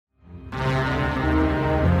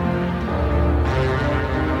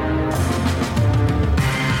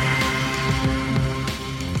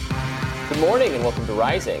morning and welcome to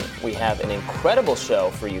Rising. We have an incredible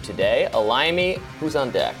show for you today. Alaymi, who's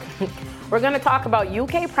on deck? We're going to talk about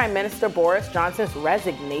UK Prime Minister Boris Johnson's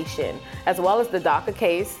resignation, as well as the DACA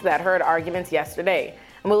case that heard arguments yesterday.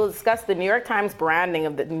 And we'll discuss the New York Times branding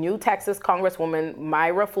of the new Texas Congresswoman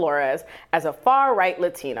Mayra Flores as a far-right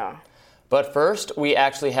Latina. But first, we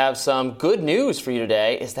actually have some good news for you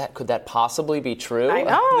today. Could that possibly be true? I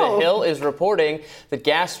know. The Hill is reporting that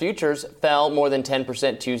gas futures fell more than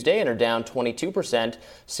 10% Tuesday and are down 22%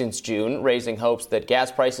 since June, raising hopes that gas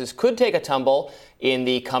prices could take a tumble in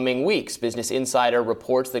the coming weeks. Business Insider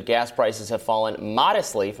reports that gas prices have fallen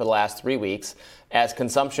modestly for the last 3 weeks as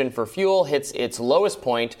consumption for fuel hits its lowest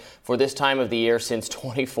point for this time of the year since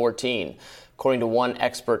 2014. According to one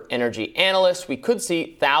expert energy analyst, we could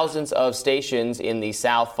see thousands of stations in the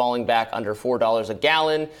South falling back under $4 a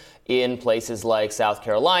gallon in places like South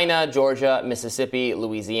Carolina, Georgia, Mississippi,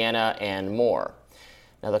 Louisiana, and more.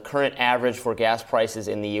 Now, the current average for gas prices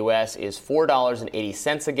in the U.S. is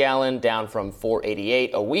 $4.80 a gallon, down from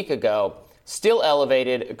 $4.88 a week ago, still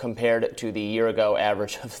elevated compared to the year-ago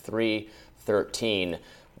average of $3.13.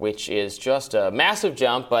 Which is just a massive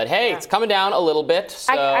jump, but hey, It's coming down a little bit.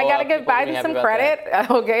 So I got to give Biden some credit.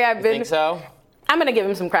 Okay, think so? I'm going to give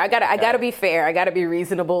him some credit. I got to be fair. I got to be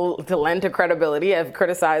reasonable to lend to credibility. I've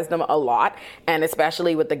criticized them a lot, and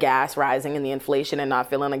especially with the gas rising and the inflation and not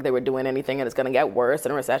feeling like they were doing anything and it's going to get worse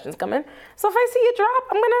and a recession's coming. So if I see you drop,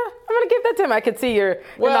 I'm gonna give that to him. I could see you're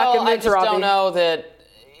not convinced, Robbie. I just Robbie. don't know that.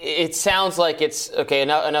 It sounds like it's okay.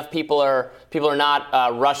 Enough people are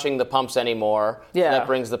not rushing the pumps anymore. Yeah, so that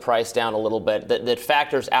brings the price down a little bit. That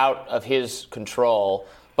factors out of his control.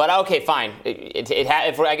 But okay, fine. I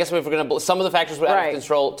guess if we're going to, some of the factors were out of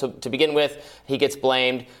control to begin with. He gets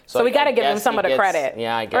blamed. So we got to give him some of the credit.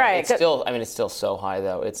 Yeah, I guess. Right. It's still so high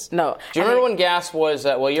though. No. Do you remember when gas was?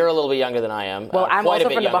 You're a little bit younger than I am. Well, I'm also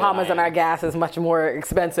from the Bahamas, and our gas is much more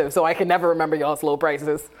expensive, so I can never remember y'all's low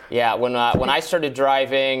prices. Yeah, when I started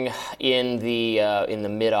driving in the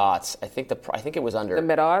mid-aughts, I think it was under the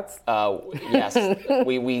mid-aughts. Yes,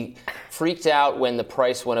 we freaked out when the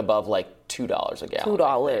price went above like $2 a gallon.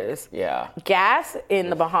 $2. Yeah. Gas in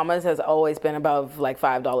the Bahamas has always been above like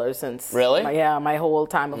 $5 since. Really? My whole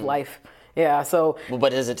time of life. Yeah. So.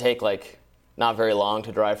 But does it take like not very long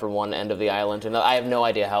to drive from one end of the island to another? I have no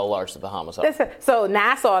idea how large the Bahamas are. So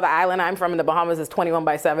Nassau, the island I'm from in the Bahamas, is 21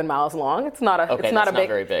 by 7 miles long. It's not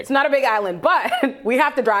very big. It's not a big island, but we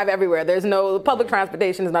have to drive everywhere. There's no public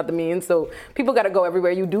transportation is not the means, so people got to go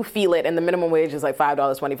everywhere. You do feel it, and the minimum wage is like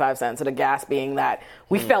 $5.25. So the gas being that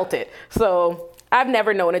we felt it. So. I've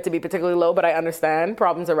never known it to be particularly low, but I understand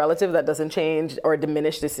problems are relative. That doesn't change or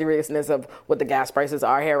diminish the seriousness of what the gas prices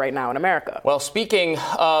are here right now in America. Well, speaking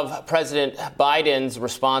of President Biden's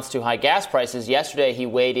response to high gas prices, yesterday he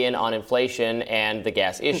weighed in on inflation and the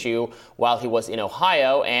gas issue while he was in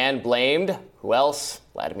Ohio and blamed, who else?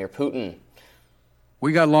 Vladimir Putin.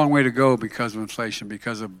 We got a long way to go because of inflation,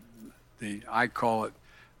 because of I call it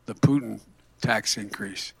the Putin tax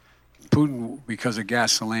increase. Putin, because of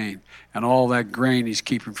gasoline and all that grain he's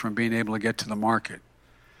keeping from being able to get to the market.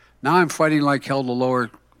 Now I'm fighting like hell to lower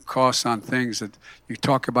costs on things that you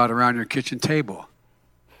talk about around your kitchen table.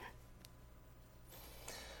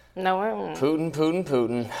 No, I won't.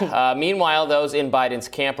 Putin. Meanwhile, those in Biden's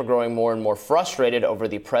camp are growing more and more frustrated over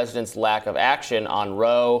the president's lack of action on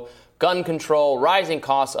Roe, gun control, rising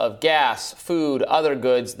costs of gas, food, other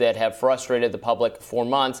goods that have frustrated the public for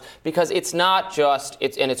months, because it's not just,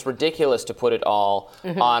 it's ridiculous to put it all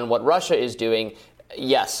on what Russia is doing.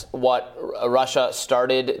 Yes, Russia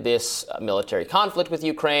started this military conflict with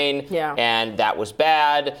Ukraine, and that was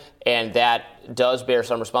bad, and that does bear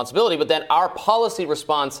some responsibility. But then our policy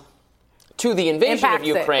response to the invasion of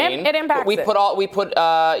Ukraine, it impacts we put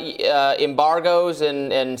embargoes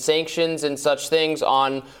and sanctions and such things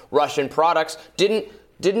on Russian products.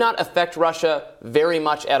 Did not affect Russia very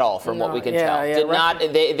much at all, from what we can tell.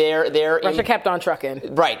 Russia kept on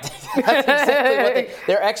trucking. Right. That's exactly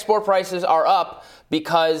their export prices are up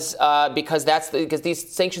because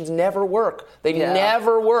these sanctions never work. They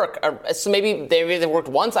never work. So maybe they worked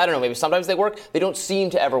once. I don't know. Maybe sometimes they work. They don't seem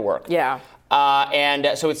to ever work. Yeah.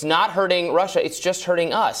 So it's not hurting Russia, it's just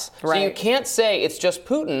hurting us. Right. So you can't say it's just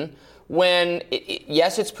Putin when,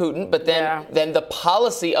 yes, it's Putin, but then the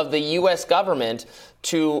policy of the U.S. government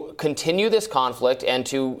to continue this conflict and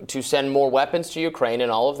to send more weapons to Ukraine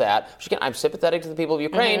and all of that, which again, I'm sympathetic to the people of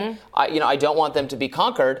Ukraine. I don't want them to be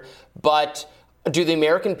conquered, but are the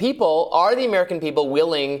American people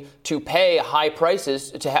willing to pay high prices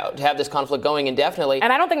to have this conflict going indefinitely?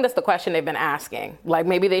 And I don't think that's the question they've been asking. Like,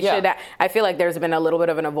 maybe they should. I feel like there's been a little bit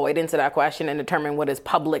of an avoidance of that question and determine what is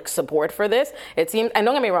public support for this. It seems, and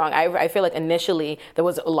don't get me wrong, I feel like initially there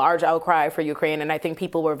was a large outcry for Ukraine, and I think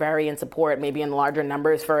people were very in support, maybe in larger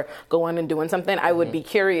numbers, for going and doing something. I would be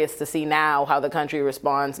curious to see now how the country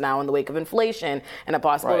responds now in the wake of inflation and a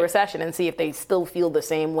possible recession, and see if they still feel the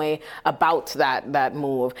same way about that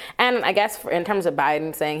move. And I guess in terms of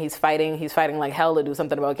Biden saying he's fighting like hell to do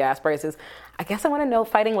something about gas prices, I guess I want to know,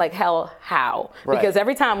 fighting like hell, how? Because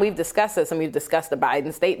every time we've discussed this and we've discussed the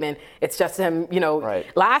Biden statement, it's just him,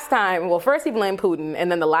 last time, well, first he blamed Putin, and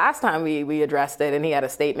then the last time we addressed it and he had a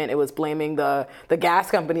statement, it was blaming the gas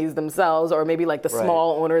companies themselves, or maybe like the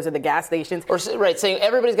small owners of the gas stations. Or saying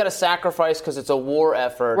everybody's got to sacrifice because it's a war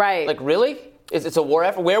effort. Right. Like, really? It's a war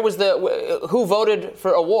effort? Who voted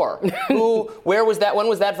for a war? Where was that? When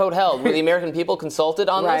was that vote held? Were the American people consulted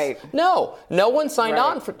on this? No one signed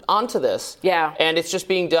on to this. Yeah. And it's just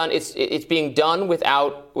being done. It's being done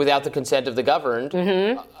without the consent of the governed.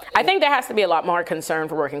 Mm-hmm. I think there has to be a lot more concern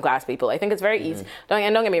for working class people. I think it's very easy.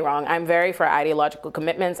 Don't get me wrong. I'm very for ideological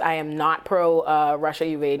commitments. I am not pro Russia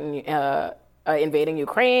invading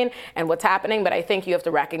Ukraine and what's happening, but I think you have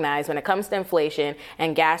to recognize when it comes to inflation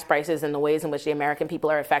and gas prices and the ways in which the American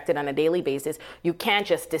people are affected on a daily basis, you can't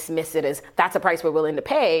just dismiss it as that's a price we're willing to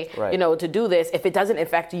pay, to do this, if it doesn't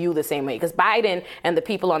affect you the same way. Because Biden and the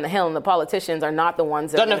people on the Hill and the politicians are not the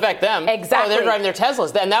ones that doesn't affect them. Exactly. Oh, they're driving their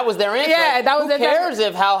Teslas, and that was their answer. Yeah, that was Who cares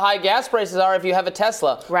if how high gas prices are if you have a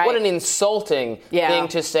Tesla? Right. What an insulting thing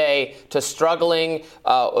to say to struggling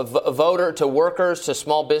voter, to workers, to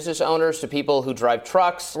small business owners, to people who drive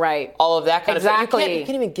trucks, all of that kind of stuff. You can't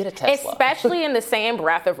even get a Tesla. Especially in the same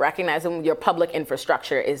breath of recognizing your public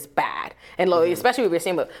infrastructure is bad. And especially what we're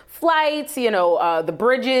seeing with flights, the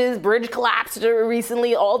bridge collapsed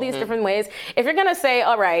recently, all these different ways. If you're going to say,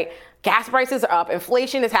 all right, gas prices are up,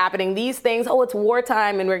 inflation is happening, these things, it's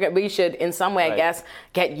wartime, and we should, in some way, I guess,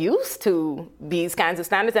 get used to these kinds of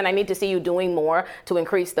standards. And I need to see you doing more to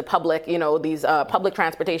increase the public, these public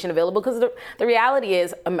transportation available. Because the reality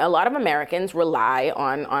is a lot of Americans rely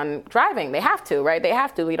on driving. They have to, right? They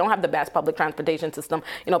have to. We don't have the best public transportation system.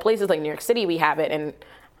 Places like New York City, we have it, and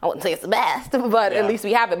I wouldn't say it's the best, but at least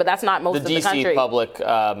we have it. But that's not most of the country. The DC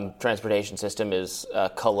public transportation system is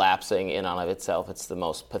collapsing in and of itself. It's the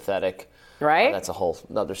most pathetic. Right. That's a whole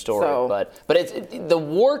other story. But the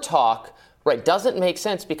war talk, doesn't make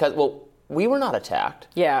sense because, we were not attacked.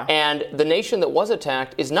 Yeah. And the nation that was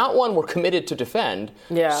attacked is not one we're committed to defend.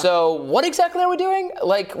 Yeah. So what exactly are we doing?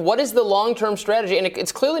 What is the long-term strategy? And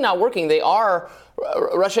it's clearly not working.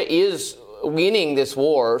 Russia is winning this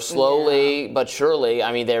war slowly but surely.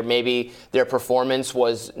 I mean, their performance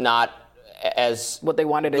was not as what they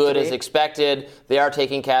wanted good it to as be. Expected. They are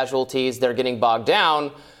taking casualties. They're getting bogged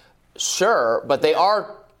down. Sure, but they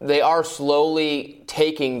are slowly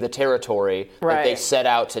taking the territory that they set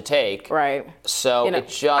out to take. Right. So it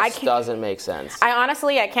just doesn't make sense.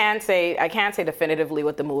 I can't say definitively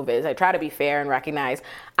what the move is. I try to be fair and recognize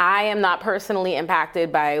I am not personally impacted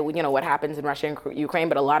by what happens in Russia and Ukraine,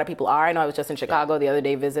 but a lot of people are. I know I was just in Chicago the other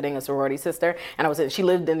day visiting a sorority sister, and she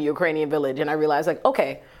lived in the Ukrainian village, and I realized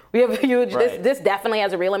okay. We have a huge. This definitely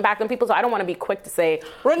has a real impact on people. So I don't want to be quick to say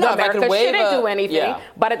America shouldn't do anything. Yeah.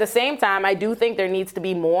 But at the same time, I do think there needs to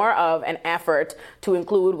be more of an effort to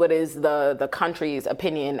include what is the country's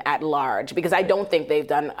opinion at large, because I don't think they've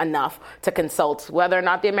done enough to consult whether or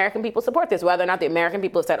not the American people support this, whether or not the American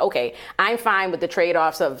people have said, okay, I'm fine with the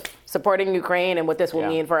trade-offs of supporting Ukraine and what this will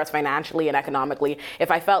mean for us financially and economically.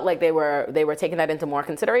 If I felt like they were taking that into more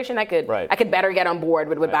consideration, I could better get on board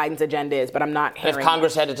with what Biden's agenda is. But I'm not hearing. If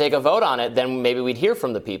Congress had to take a vote on it, then maybe we'd hear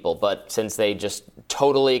from the people. But since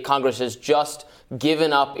Congress has just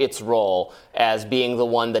given up its role as being the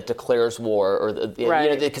one that declares war,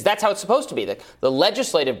 because that's how it's supposed to be. The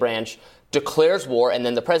legislative branch declares war, and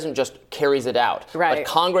then the president just carries it out. Right. But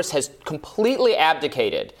Congress has completely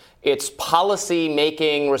abdicated its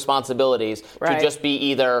policy-making responsibilities to just be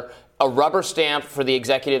either a rubber stamp for the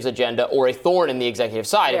executive's agenda or a thorn in the executive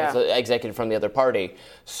side if it's an executive from the other party.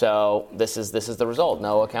 So this is the result.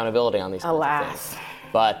 No accountability on these kinds of things.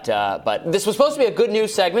 But this was supposed to be a good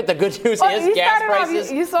news segment. The good news is gas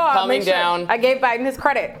prices coming down. I gave Biden his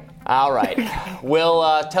credit. All right.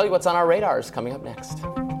 We'll tell you what's on our radars coming up next.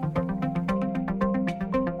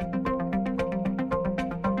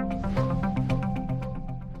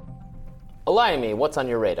 Elayemi, what's on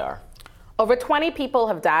your radar? Over 20 people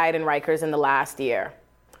have died in Rikers in the last year.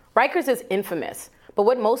 Rikers is infamous, but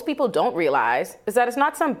what most people don't realize is that it's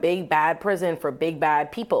not some big bad prison for big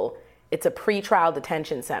bad people. It's a pretrial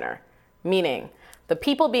detention center, meaning the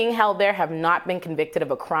people being held there have not been convicted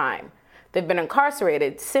of a crime. They've been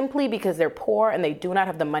incarcerated simply because they're poor and they do not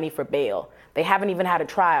have the money for bail. They haven't even had a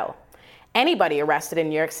trial. Anybody arrested in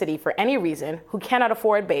New York City for any reason who cannot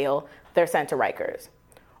afford bail, they're sent to Rikers.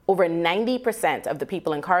 Over 90% of the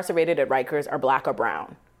people incarcerated at Rikers are Black or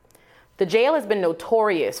brown. The jail has been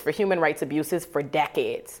notorious for human rights abuses for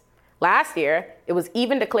decades. Last year, it was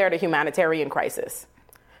even declared a humanitarian crisis.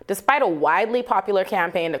 Despite a widely popular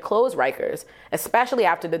campaign to close Rikers, especially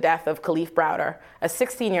after the death of Khalif Browder, a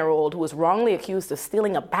 16-year-old who was wrongly accused of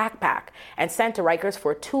stealing a backpack and sent to Rikers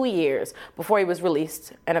for 2 years before he was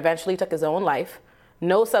released and eventually took his own life,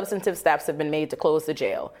 no substantive steps have been made to close the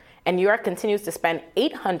jail, and New York continues to spend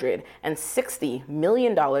 $860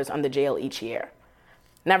 million on the jail each year.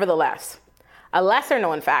 Nevertheless, a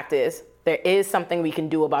lesser-known fact is there is something we can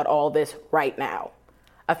do about all this right now: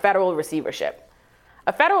 a federal receivership.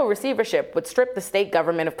 A federal receivership would strip the state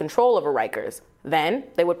government of control over Rikers. Then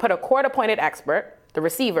they would put a court-appointed expert, the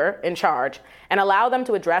receiver, in charge and allow them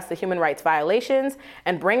to address the human rights violations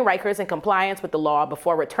and bring Rikers in compliance with the law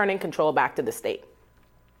before returning control back to the state.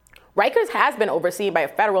 Rikers has been overseen by a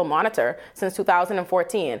federal monitor since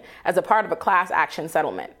 2014 as a part of a class action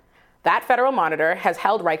settlement. That federal monitor has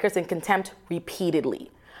held Rikers in contempt repeatedly.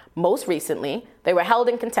 Most recently, they were held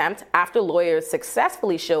in contempt after lawyers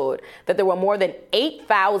successfully showed that there were more than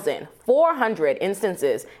 8,400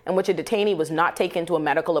 instances in which a detainee was not taken to a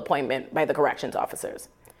medical appointment by the corrections officers.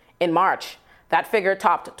 In March, that figure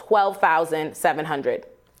topped 12,700.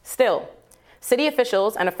 Still, city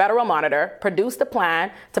officials and a federal monitor produced a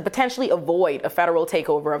plan to potentially avoid a federal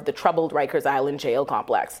takeover of the troubled Rikers Island jail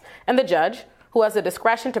complex. And the judge, who has the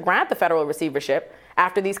discretion to grant the federal receivership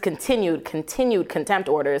after these continued contempt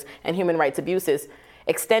orders and human rights abuses,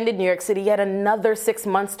 extended New York City yet another 6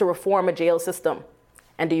 months to reform a jail system.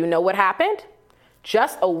 And do you know what happened?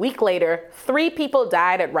 Just a week later, 3 people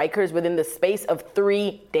died at Rikers within the space of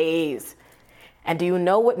 3 days. And do you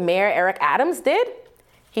know what Mayor Eric Adams did?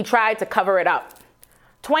 He tried to cover it up.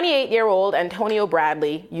 28-year-old Antonio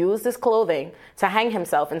Bradley used his clothing to hang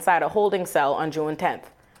himself inside a holding cell on June 10th.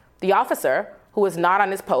 The officer, who was not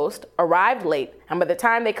on his post, arrived late, and by the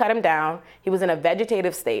time they cut him down, he was in a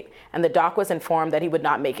vegetative state, and the doc was informed that he would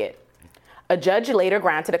not make it. A judge later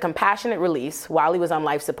granted a compassionate release while he was on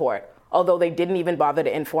life support, although they didn't even bother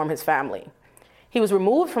to inform his family. He was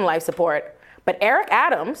removed from life support, but Eric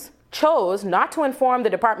Adams chose not to inform the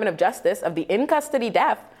Department of Justice of the in-custody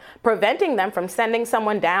death, preventing them from sending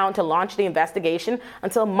someone down to launch the investigation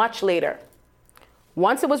until much later.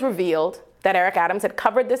 Once it was revealed that Eric Adams had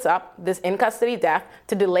covered this in-custody death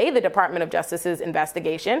to delay the Department of Justice's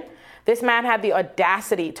investigation, this man had the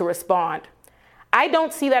audacity to respond. I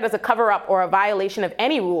don't see that as a cover-up or a violation of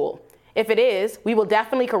any rule. If it is, we will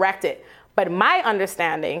definitely correct it. But my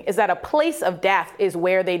understanding is that a place of death is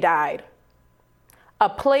where they died. A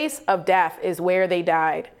place of death is where they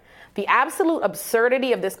died. The absolute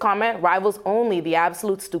absurdity of this comment rivals only the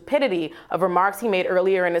absolute stupidity of remarks he made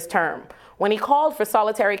earlier in his term, when he called for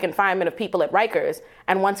solitary confinement of people at Rikers,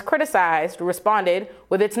 and once criticized, responded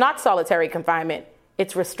with, "It's not solitary confinement,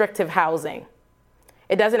 it's restrictive housing."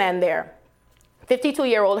 It doesn't end there.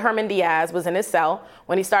 52-year-old Herman Diaz was in his cell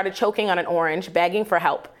when he started choking on an orange, begging for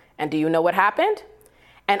help. And do you know what happened?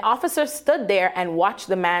 An officer stood there and watched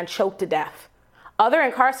the man choke to death. Other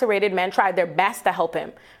incarcerated men tried their best to help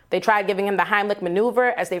him. They tried giving him the Heimlich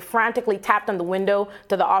maneuver as they frantically tapped on the window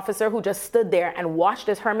to the officer, who just stood there and watched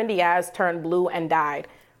as Herman Diaz turned blue and died.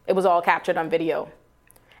 It was all captured on video.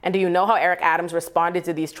 And do you know how Eric Adams responded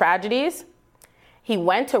to these tragedies? He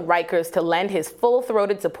went to Rikers to lend his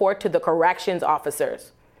full-throated support to the corrections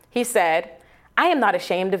officers. He said, "I am not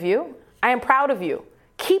ashamed of you. I am proud of you.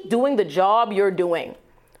 Keep doing the job you're doing."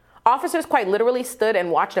 Officers quite literally stood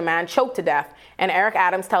and watched a man choke to death, and Eric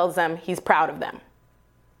Adams tells them he's proud of them.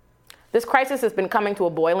 This crisis has been coming to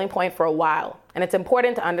a boiling point for a while, and it's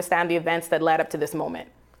important to understand the events that led up to this moment.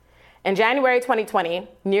 In January 2020,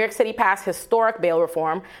 New York City passed historic bail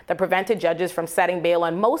reform that prevented judges from setting bail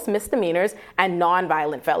on most misdemeanors and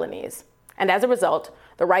non-violent felonies. And as a result,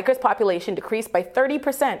 the Rikers population decreased by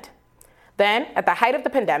 30%. Then, at the height of the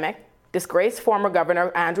pandemic, disgraced former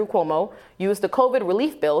Governor Andrew Cuomo used the COVID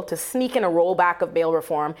relief bill to sneak in a rollback of bail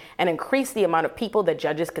reform and increase the amount of people that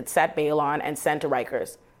judges could set bail on and send to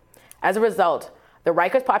Rikers. As a result, the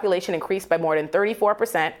Rikers population increased by more than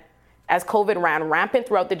 34% as COVID ran rampant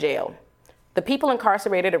throughout the jail. The people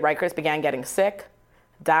incarcerated at Rikers began getting sick,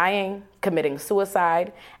 dying, committing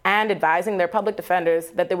suicide, and advising their public defenders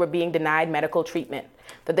that they were being denied medical treatment,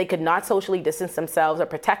 that they could not socially distance themselves or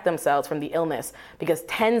protect themselves from the illness because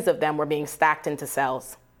tens of them were being stacked into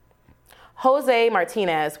cells. Jose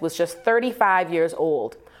Martinez was just 35 years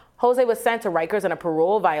old. Jose was sent to Rikers on a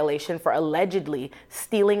parole violation for allegedly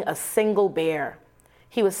stealing a single bear.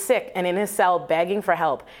 He was sick and in his cell begging for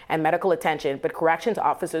help and medical attention, but corrections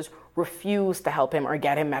officers refused to help him or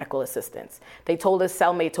get him medical assistance. They told his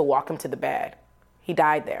cellmate to walk him to the bed. He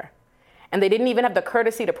died there. And they didn't even have the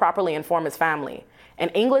courtesy to properly inform his family. An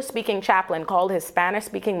English-speaking chaplain called his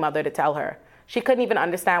Spanish-speaking mother to tell her. She couldn't even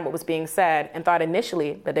understand what was being said and thought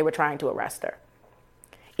initially that they were trying to arrest her.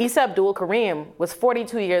 Issa Abdul Karim was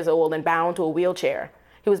 42 years old and bound to a wheelchair.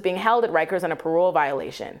 He was being held at Rikers on a parole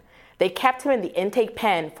violation. They kept him in the intake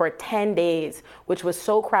pen for 10 days, which was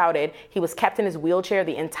so crowded, he was kept in his wheelchair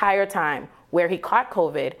the entire time, where he caught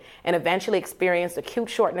COVID and eventually experienced acute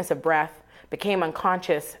shortness of breath, became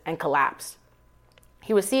unconscious, and collapsed.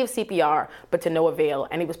 He received CPR, but to no avail,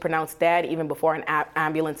 and he was pronounced dead even before an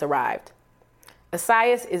ambulance arrived.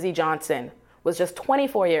 Esaias Izzy Johnson was just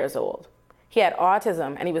 24 years old. He had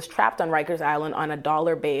autism, and he was trapped on Rikers Island on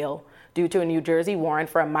 $1 bail due to a New Jersey warrant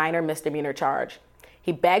for a minor misdemeanor charge.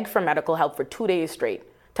 He begged for medical help for 2 days straight,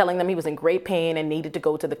 telling them he was in great pain and needed to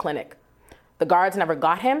go to the clinic. The guards never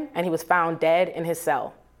got him, and he was found dead in his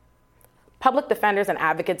cell. Public defenders and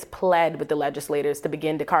advocates pled with the legislators to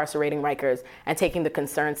begin decarcerating Rikers and taking the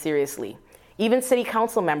concern seriously. Even city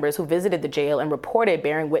council members who visited the jail and reported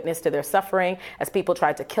bearing witness to their suffering as people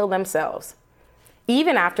tried to kill themselves.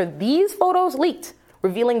 Even after these photos leaked,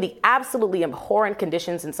 revealing the absolutely abhorrent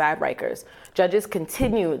conditions inside Rikers, judges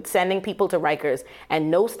continued sending people to Rikers,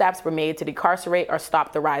 and no steps were made to decarcerate or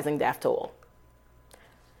stop the rising death toll.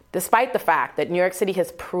 Despite the fact that New York City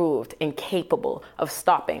has proved incapable of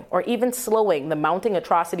stopping or even slowing the mounting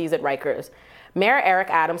atrocities at Rikers, Mayor Eric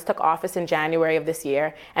Adams took office in January of this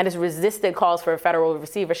year and has resisted calls for a federal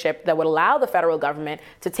receivership that would allow the federal government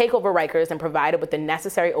to take over Rikers and provide it with the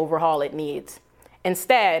necessary overhaul it needs.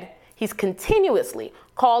 Instead, he's continuously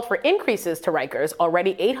called for increases to Rikers'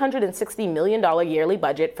 already $860 million yearly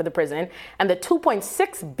budget for the prison and the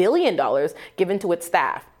 $2.6 billion given to its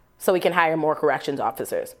staff so he can hire more corrections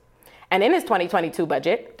officers. And in his 2022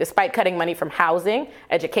 budget, despite cutting money from housing,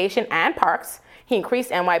 education, and parks, he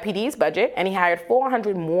increased NYPD's budget and he hired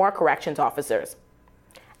 400 more corrections officers.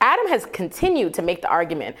 Adam has continued to make the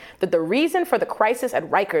argument that the reason for the crisis at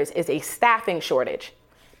Rikers is a staffing shortage.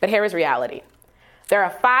 But here is reality. There are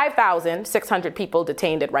 5,600 people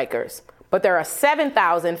detained at Rikers, but there are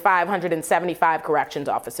 7,575 corrections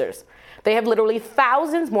officers. They have literally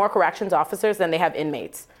thousands more corrections officers than they have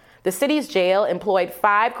inmates. The city's jail employed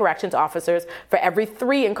 5 corrections officers for every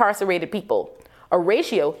 3 incarcerated people, a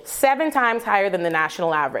ratio 7 times higher than the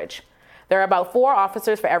national average. There are about 4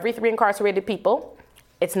 officers for every 3 incarcerated people.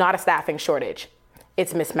 It's not a staffing shortage.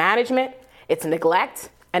 It's mismanagement, it's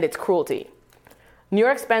neglect, and it's cruelty. New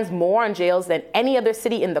York spends more on jails than any other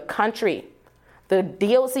city in the country. The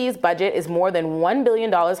DOC's budget is more than $1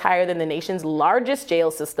 billion higher than the nation's largest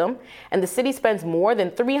jail system, and the city spends more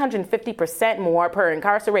than 350% more per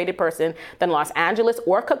incarcerated person than Los Angeles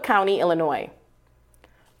or Cook County, Illinois.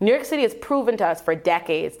 New York City has proven to us for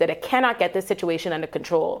decades that it cannot get this situation under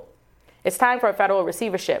control. It's time for a federal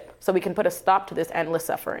receivership so we can put a stop to this endless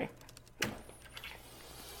suffering.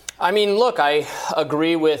 I mean, look, I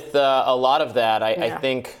agree with a lot of that. I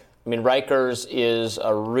think, Rikers is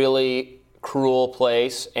a really cruel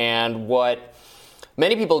place, and what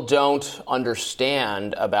many people don't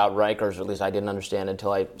understand about Rikers, or at least I didn't understand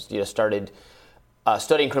until I started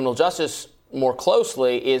studying criminal justice more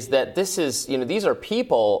closely, is that these are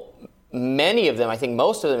people, many of them, I think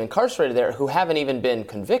most of them incarcerated there, who haven't even been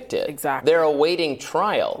convicted. Exactly. They're awaiting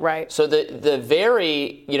trial. Right. So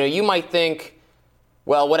you might think,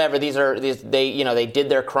 well, whatever, they did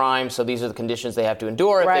their crime, so these are the conditions they have to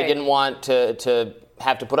endure. If they didn't want to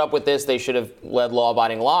have to put up with this, they should have led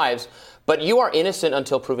law-abiding lives. But you are innocent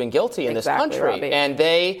until proven guilty in this country. Robbie. And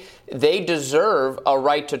they deserve a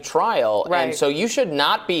right to trial. Right. And so you should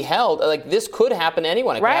not be held. Like, this could happen to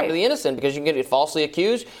anyone. It could happen to the innocent because you can get falsely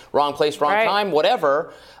accused, wrong place, wrong time,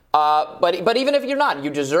 whatever. But even if you're not, you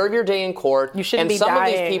deserve your day in court. You shouldn't be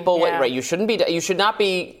dying. Of these people, you should not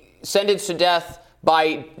be sentenced to death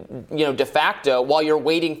by de facto while you're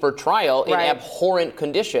waiting for trial in abhorrent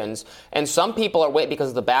conditions. And some people are waiting because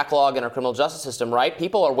of the backlog in our criminal justice system, right?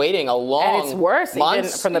 People are waiting a long And it's worse even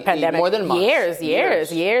from the pandemic. More than months.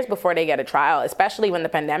 Years before they get a trial, especially when the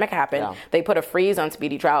pandemic happened. Yeah. They put a freeze on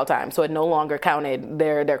speedy trial time, so it no longer counted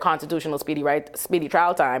their constitutional speedy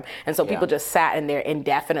trial time. And so people just sat in there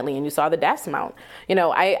indefinitely, and you saw the deaths mount.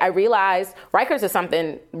 I realized Rikers is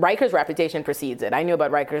something, Rikers' reputation precedes it. I knew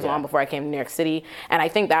about Rikers long before I came to New York City. And I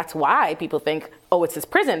think that's why people think, oh, it's this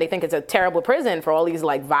prison. They think it's a terrible prison for all these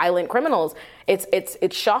like violent criminals.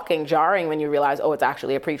 It's shocking, jarring when you realize, oh, it's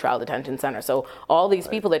actually a pretrial detention center. So all these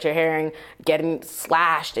people that you're hearing getting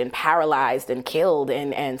slashed and paralyzed and killed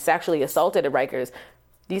and sexually assaulted at Rikers,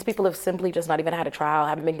 these people have simply just not even had a trial,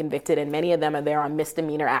 haven't been convicted, and many of them are there on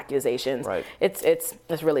misdemeanor accusations. Right. It's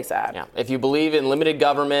really sad. Yeah. If you believe in limited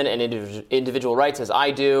government and individual rights, as I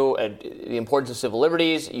do, and the importance of civil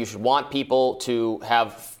liberties, you should want people to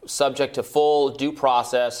have subject to full due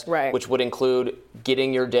process, right, which would include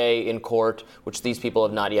getting your day in court, which these people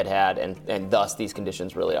have not yet had, and thus these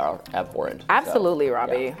conditions really are abhorrent. Absolutely, so,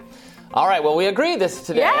 Robbie. Yeah. All right, well, we agreed this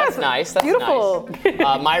today. Yes, that's nice. That's beautiful.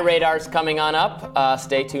 Nice. My radar's coming on up.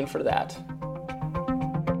 Stay tuned for that.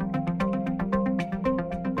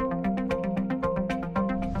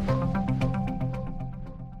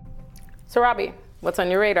 So, Robbie, what's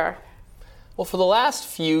on your radar? Well, for the last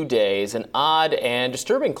few days, an odd and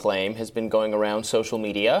disturbing claim has been going around social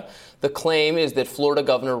media. The claim is that Florida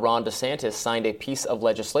Governor Ron DeSantis signed a piece of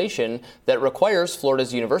legislation that requires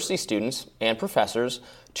Florida's university students and professors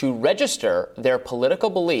to register their political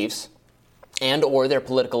beliefs and or their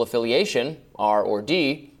political affiliation, R or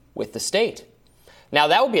D, with the state. Now,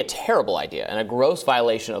 that would be a terrible idea and a gross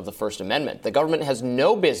violation of the First Amendment. The government has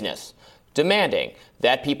no business demanding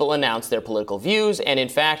that people announce their political views, and in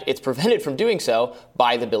fact, it's prevented from doing so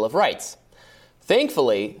by the Bill of Rights.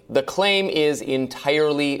 Thankfully, the claim is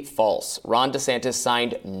entirely false. Ron DeSantis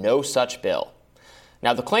signed no such bill.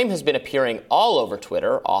 Now, the claim has been appearing all over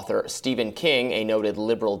Twitter. Author Stephen King, a noted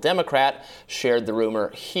liberal Democrat, shared the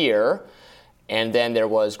rumor here. And then there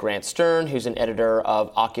was Grant Stern, who's an editor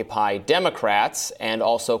of Occupy Democrats, and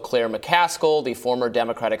also Claire McCaskill, the former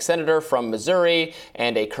Democratic senator from Missouri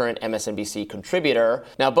and a current MSNBC contributor.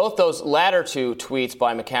 Now, both those latter two tweets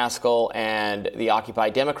by McCaskill and the Occupy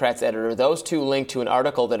Democrats editor, those two linked to an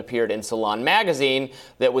article that appeared in Salon magazine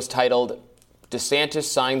that was titled, DeSantis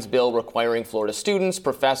signs bill requiring Florida students,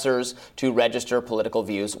 professors to register political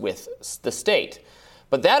views with the state.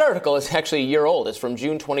 But that article is actually a year old. It's from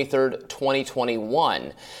June 23rd,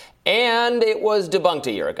 2021. And it was debunked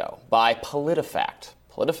a year ago by PolitiFact.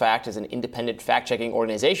 PolitiFact is an independent fact-checking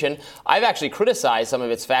organization. I've actually criticized some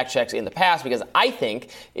of its fact checks in the past because I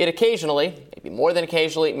think it occasionally, maybe more than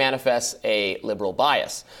occasionally, manifests a liberal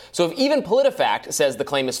bias. So if even PolitiFact says the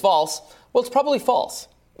claim is false, well, it's probably false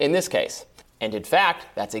in this case. And in fact,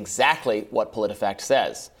 that's exactly what PolitiFact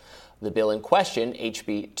says. The bill in question,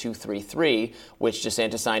 HB 233, which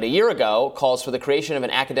DeSantis signed a year ago, calls for the creation of an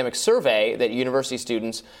academic survey that university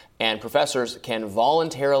students and professors can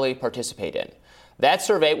voluntarily participate in. That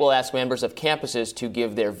survey will ask members of campuses to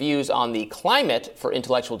give their views on the climate for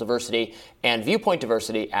intellectual diversity and viewpoint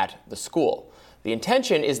diversity at the school. The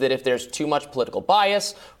intention is that if there's too much political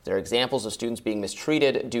bias, if there are examples of students being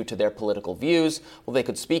mistreated due to their political views, well, they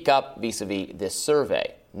could speak up vis-a-vis this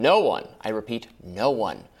survey. No one, I repeat, no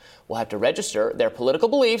one, will have to register their political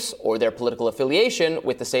beliefs or their political affiliation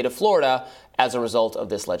with the state of Florida as a result of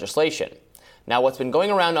this legislation. Now, what's been going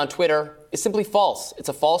around on Twitter is simply false. It's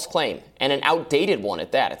a false claim, and an outdated one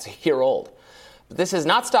at that. It's a year old. But this has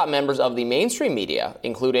not stopped members of the mainstream media,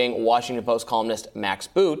 including Washington Post columnist Max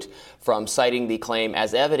Boot, from citing the claim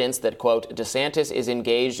as evidence that, quote, DeSantis is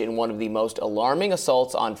engaged in one of the most alarming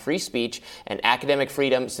assaults on free speech and academic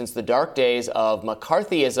freedom since the dark days of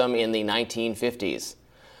McCarthyism in the 1950s.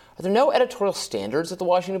 Are there no editorial standards at the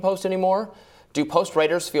Washington Post anymore? Do Post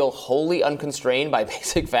writers feel wholly unconstrained by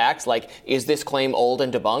basic facts like, is this claim old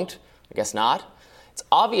and debunked? I guess not. It's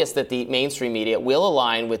obvious that the mainstream media will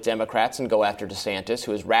align with Democrats and go after DeSantis,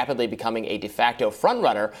 who is rapidly becoming a de facto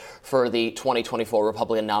frontrunner for the 2024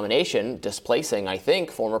 Republican nomination, displacing, I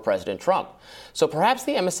think, former President Trump. So perhaps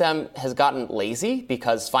the MSM has gotten lazy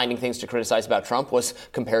because finding things to criticize about Trump was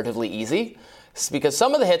comparatively easy. Because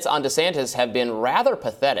some of the hits on DeSantis have been rather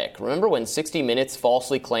pathetic. Remember when 60 Minutes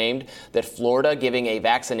falsely claimed that Florida giving a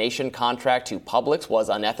vaccination contract to Publix was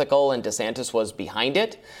unethical and DeSantis was behind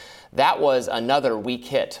it? That was another weak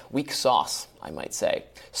hit, weak sauce, I might say.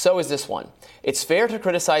 So is this one. It's fair to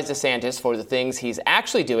criticize DeSantis for the things he's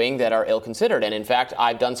actually doing that are ill-considered. And in fact,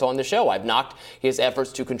 I've done so on the show. I've knocked his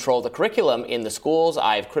efforts to control the curriculum in the schools.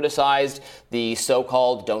 I've criticized the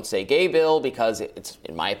so-called Don't Say Gay bill because it's,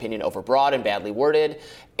 in my opinion, overbroad and badly worded.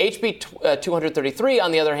 HB 233,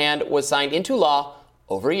 on the other hand, was signed into law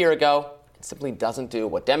over a year ago and simply doesn't do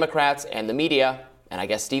what Democrats and the media, and I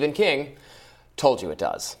guess Stephen King, told you it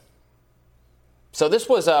does. So this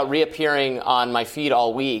was reappearing on my feed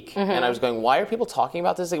all week, and I was going, why are people talking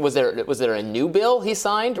about this? Was there a new bill he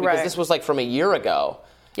signed? Because this was like from a year ago.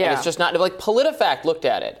 Yeah. And it's just not, like, PolitiFact looked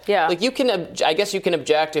at it. Yeah. Like, I guess you can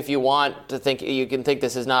object if you want to think, you can think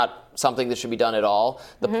this is not something that should be done at all.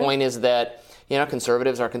 The point is that,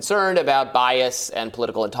 conservatives are concerned about bias and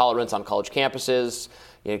political intolerance on college campuses,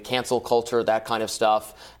 cancel culture, that kind of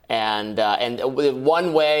stuff. And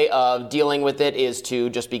one way of dealing with it is to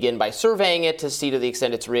just begin by surveying it to see to the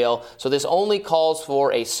extent it's real. So this only calls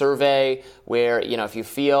for a survey where, if you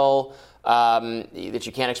feel that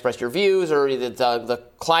you can't express your views or that the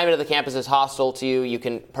climate of the campus is hostile to you, you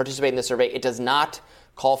can participate in the survey. It does not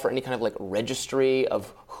call for any kind of registry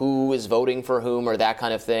of who is voting for whom or that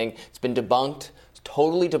kind of thing. It's been debunked.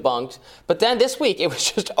 Totally debunked. But then this week, it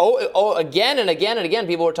was just, again and again and again,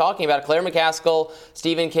 people were talking about it. Claire McCaskill,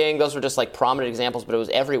 Stephen King, those were just prominent examples, but it was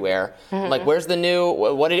everywhere. Where's the new,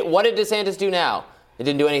 what did DeSantis do now? It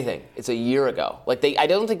didn't do anything. It's a year ago. I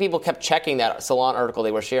don't think people kept checking that Salon article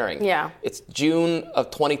they were sharing. Yeah. It's June of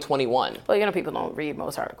 2021. Well, people don't read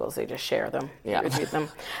most articles. They just share them. Yeah. Retweet them.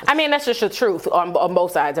 I mean, that's just the truth on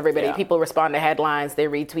both sides, everybody. Yeah. People respond to headlines, they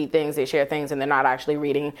retweet things, they share things, and they're not actually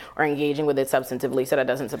reading or engaging with it substantively, so that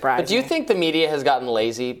doesn't surprise me. But do you think the media has gotten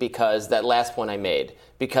lazy because that last point I made,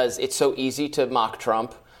 because it's so easy to mock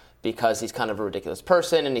Trump because he's kind of a ridiculous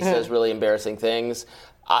person and he says really embarrassing things?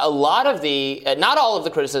 A lot of not all of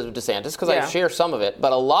the criticism of DeSantis, because I share some of it,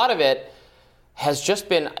 but a lot of it has just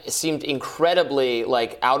seemed incredibly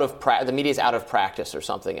out of the media's out of practice or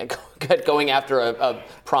something at going after a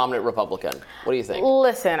prominent Republican. What do you think?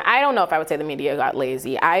 Listen, I don't know if I would say the media got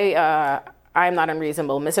lazy. I'm not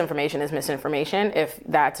unreasonable. Misinformation is misinformation. If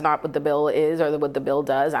that's not what the bill is or what the bill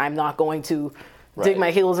does, I'm not going to dig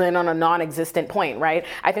my heels in on a non-existent point, right?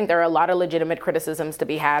 I think there are a lot of legitimate criticisms to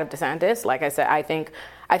be had of DeSantis. Like I said, I think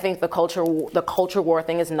the culture war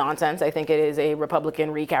thing is nonsense. I think it is a Republican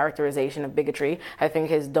recharacterization of bigotry. I think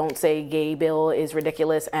his "Don't Say Gay" bill is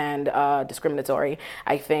ridiculous and discriminatory.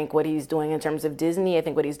 I think what he's doing in terms of Disney, I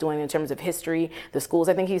think what he's doing in terms of history, the schools,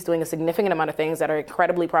 I think he's doing a significant amount of things that are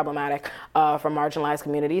incredibly problematic for marginalized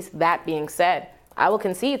communities. That being said, I will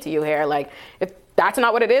concede to you here, if that's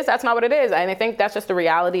not what it is, that's not what it is. And I think that's just the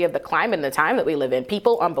reality of the climate and the time that we live in.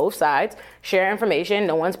 People on both sides share information.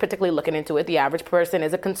 No one's particularly looking into it. The average person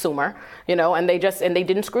is a consumer, and they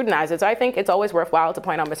didn't scrutinize it. So I think it's always worthwhile to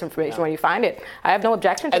point out misinformation when you find it. I have no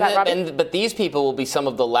objection to that, Robbie. But these people will be some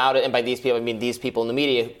of the loudest, and by these people, I mean these people in the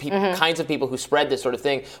media, kinds of people who spread this sort of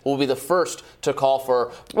thing will be the first to call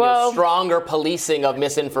for stronger policing of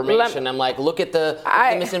misinformation. Look at the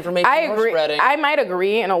misinformation we're spreading. I might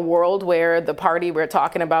agree in a world where the party we're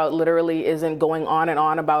talking about literally isn't going on and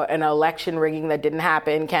on about an election rigging that didn't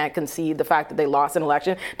happen, can't concede the fact that they lost an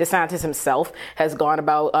election. DeSantis himself has gone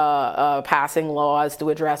about passing laws to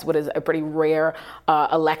address what is a pretty rare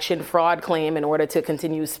election fraud claim in order to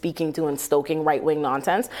continue speaking to and stoking right-wing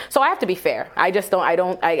nonsense. So I have to be fair. I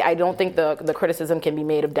don't think the criticism can be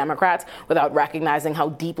made of Democrats without recognizing how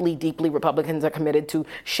deeply Republicans are committed to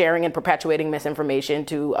sharing and perpetuating misinformation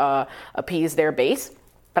to appease their base.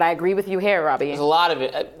 But I agree with you here, Robbie. There's a lot of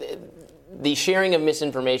it. The sharing of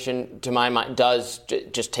misinformation, to my mind,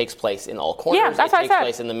 just takes place in all corners. Yeah, that's what I said. It takes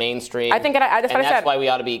place in the mainstream. I think that's why we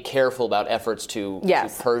ought to be careful about efforts to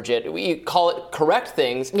purge it. We call it correct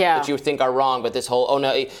things that you think are wrong, but this whole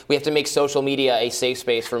we have to make social media a safe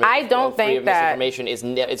space for free of misinformation it's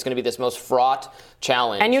going to be this most fraught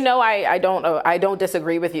challenge. And I don't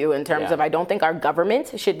disagree with you in terms of I don't think our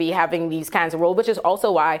government should be having these kinds of roles, which is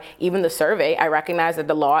also why even the survey, I recognize that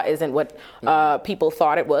the law isn't what people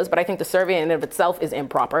thought it was, but I think the survey in and of itself is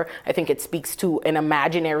improper. I think it speaks to an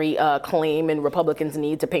imaginary claim and Republicans'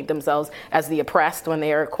 need to paint themselves as the oppressed when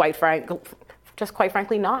they are quite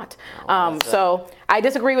frankly not. So I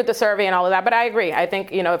disagree with the survey and all of that, but I agree. I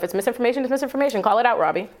think, if it's misinformation, it's misinformation. Call it out,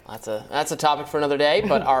 Robbie. That's a topic for another day,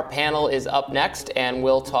 but our panel is up next, and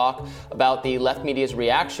we'll talk about the left media's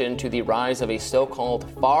reaction to the rise of a so-called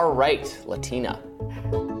far-right Latina.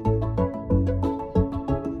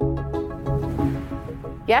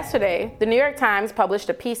 Yesterday, the New York Times published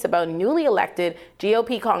a piece about newly elected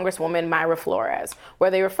GOP Congresswoman Mayra Flores, where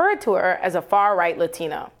they referred to her as a far-right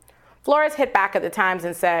Latina. Flores hit back at the Times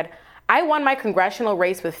and said, "I won my congressional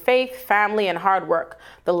race with faith, family, and hard work.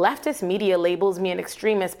 The leftist media labels me an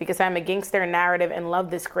extremist because I'm against their narrative and love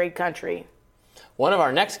this great country." One of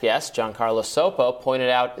our next guests, Giancarlo Sopo, pointed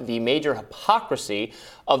out the major hypocrisy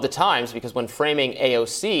of the Times because when framing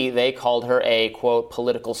AOC, they called her a, quote,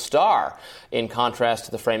 political star, in contrast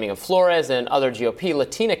to the framing of Flores and other GOP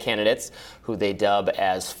Latina candidates who they dub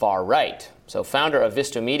as far-right. So founder of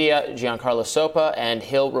Vista Media, Giancarlo Sopo, and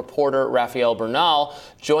Hill reporter Rafael Bernal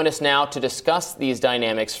join us now to discuss these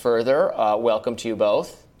dynamics further. Welcome to you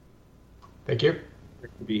both. Thank you.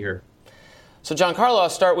 Great to be here. So, Giancarlo, I'll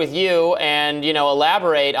start with you and,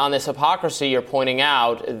 elaborate on this hypocrisy you're pointing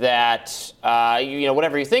out that,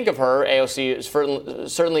 whatever you think of her, AOC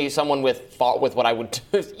is certainly someone with what I would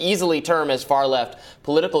easily term as far-left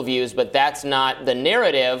political views, but that's not the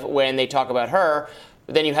narrative when they talk about her.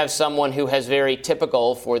 Then you have someone who has very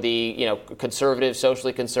typical for the, conservative,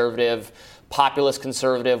 socially conservative, populist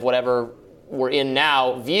conservative, whatever we're in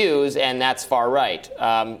now, views, and that's far-right.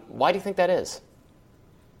 Why do you think that is?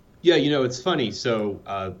 Yeah, it's funny. So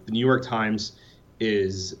the New York Times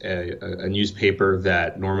is a newspaper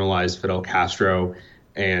that normalized Fidel Castro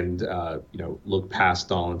and, looked past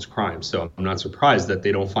Stalin's crimes. So I'm not surprised that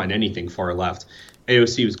they don't find anything far left.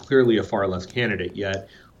 AOC was clearly a far left candidate, yet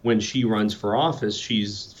when she runs for office,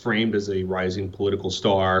 she's framed as a rising political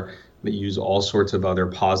star. They use all sorts of other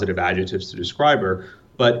positive adjectives to describe her.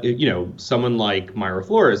 But, someone like Mayra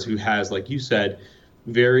Flores, who has, like you said,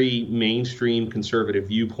 very mainstream conservative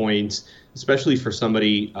viewpoints, especially for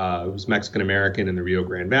somebody who's Mexican-American in the Rio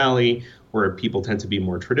Grande Valley, where people tend to be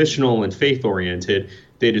more traditional and faith-oriented.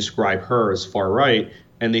 They describe her as far-right,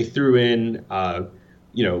 and they threw in,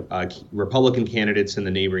 Republican candidates in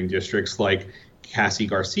the neighboring districts like Cassie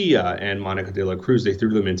Garcia and Monica de la Cruz. They threw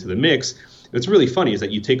them into the mix. What's really funny is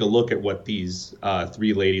that you take a look at what these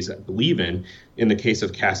three ladies believe in. In the case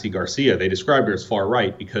of Cassie Garcia, they described her as far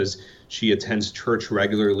right because she attends church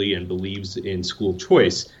regularly and believes in school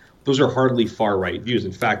choice. Those are hardly far right views.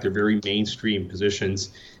 In fact, they're very mainstream positions,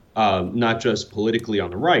 not just politically on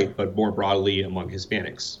the right, but more broadly among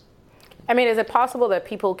Hispanics. I mean, is it possible that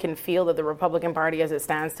people can feel that the Republican Party as it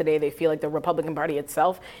stands today, they feel like the Republican Party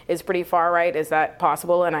itself is pretty far right? Is that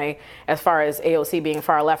possible? And as far as AOC being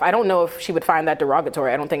far left, I don't know if she would find that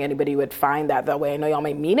derogatory. I don't think anybody would find that way. I know y'all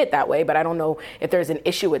may mean it that way, but I don't know if there's an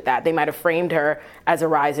issue with that. They might have framed her as a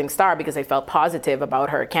rising star because they felt positive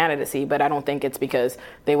about her candidacy, but I don't think it's because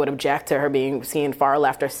they would object to her being seen far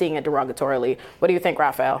left or seeing it derogatorily. What do you think,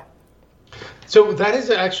 Raphael? So that is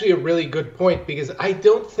actually a really good point, because I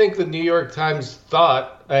don't think the New York Times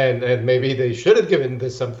thought, and maybe they should have given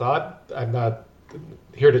this some thought, I'm not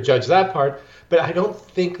here to judge that part, but I don't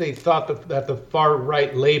think they thought that the far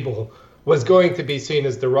right label was going to be seen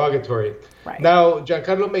as derogatory. Right. Now,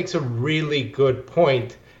 Giancarlo makes a really good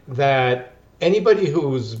point that anybody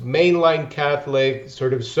who's mainline Catholic,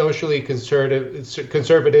 sort of socially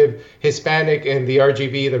conservative, Hispanic in the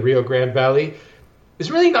RGV, the Rio Grande Valley, is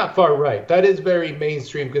really not far right. That is very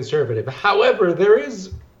mainstream conservative. However, there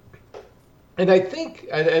is, and I think,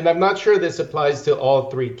 and I'm not sure this applies to all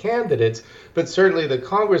three candidates, but certainly the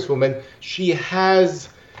Congresswoman, she has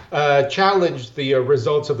challenged the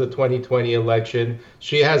results of the 2020 election.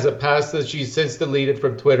 She has a past that she's since deleted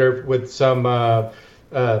from Twitter with some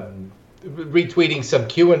retweeting some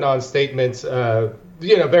QAnon statements,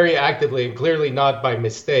 very actively and clearly not by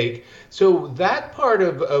mistake. So that part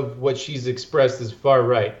of what she's expressed is far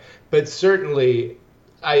right. But certainly,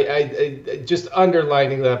 I just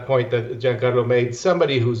underlining that point that Giancarlo made,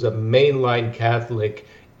 somebody who's a mainline Catholic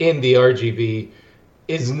in the RGV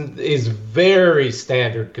is very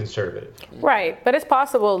standard conservative. Right, but it's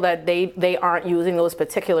possible that they aren't using those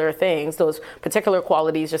particular things, those particular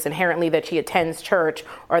qualities just inherently, that she attends church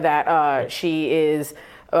or that she is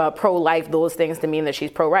pro-life, those things to mean that she's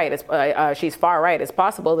pro-right. She's far right. It's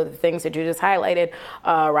possible that the things that you just highlighted,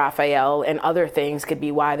 Raphael, and other things could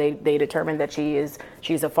be why they determined that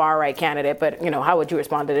she's a far right candidate. But how would you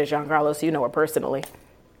respond to this, Giancarlo? So you know her personally.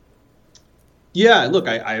 Yeah, look,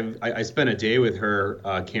 I spent a day with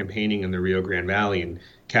her campaigning in the Rio Grande Valley, and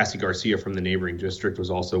Cassie Garcia from the neighboring district was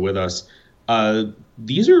also with us.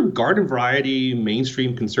 These are garden variety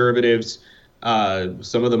mainstream conservatives.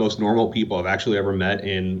 Some of the most normal people I've actually ever met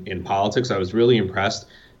in politics. I was really impressed,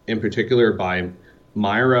 in particular, by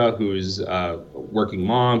Mayra, who's a working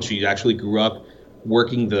mom. She actually grew up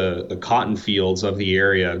working the cotton fields of the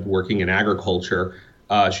area, working in agriculture.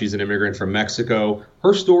 She's an immigrant from Mexico.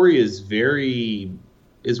 Her story is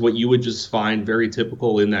what you would just find very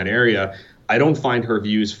typical in that area. I don't find her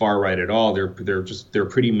views far right at all. They're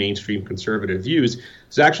pretty mainstream conservative views.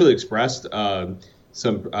 It's actually expressed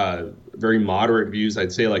some very moderate views,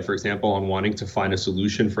 I'd say, like, for example, on wanting to find a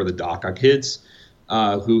solution for the DACA kids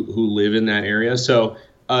who live in that area. So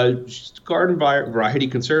she's garden variety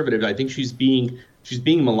conservative. I think she's being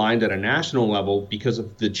maligned at a national level because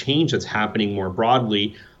of the change that's happening more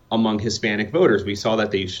broadly among Hispanic voters. We saw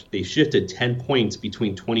that they shifted 10 points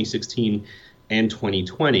between 2016 and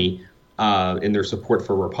 2020 in their support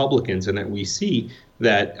for Republicans, and that we see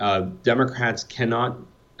that Democrats cannot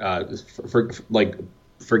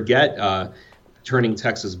forget turning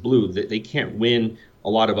Texas blue. They can't win a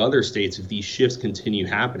lot of other states if these shifts continue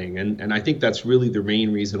happening. And I think that's really the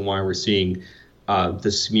main reason why we're seeing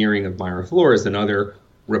the smearing of Mayra Flores and other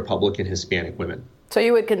Republican Hispanic women. So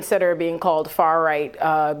you would consider being called far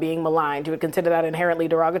right, being maligned, you would consider that inherently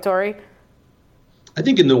derogatory? I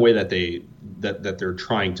think in the way that they're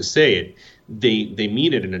trying to say it, they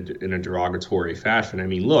mean it in a derogatory fashion. I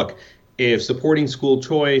mean, look, if supporting school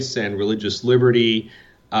choice and religious liberty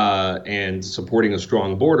and supporting a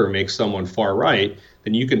strong border makes someone far right,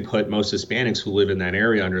 then you can put most Hispanics who live in that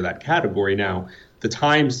area under that category. Now,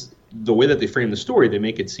 the way that they frame the story, they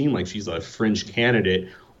make it seem like she's a fringe candidate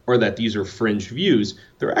or that these are fringe views.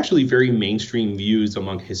 They're actually very mainstream views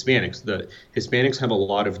among Hispanics. The Hispanics have a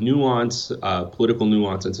lot of nuance, political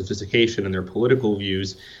nuance and sophistication in their political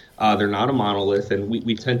views. They're not a monolith, and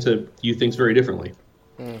we tend to view things very differently.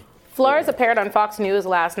 Flores appeared on Fox News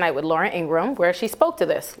last night with Laura Ingraham, where she spoke to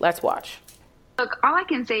this. Let's watch. Look, all I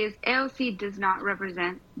can say is AOC does not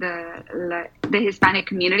represent the Hispanic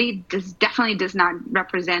community, definitely does not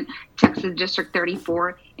represent Texas District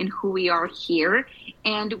 34 and who we are here.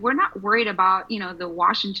 And we're not worried about, the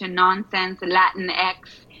Washington nonsense,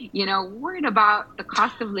 Latinx, worried about the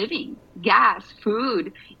cost of living, gas,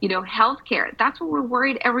 food, healthcare. That's what we're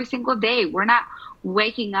worried every single day. We're not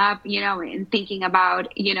waking up, and thinking about,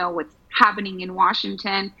 what's happening in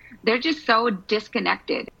Washington. They're just so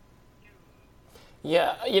disconnected.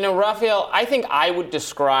 Yeah, Rafael, I think I would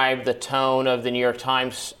describe the tone of the New York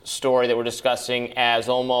Times story that we're discussing as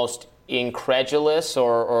almost incredulous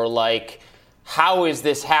or like, how is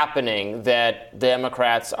this happening that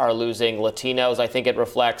Democrats are losing Latinos? I think it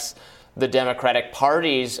reflects the Democratic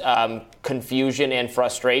Party's confusion and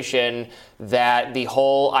frustration that the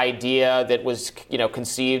whole idea that was,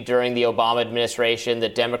 conceived during the Obama administration,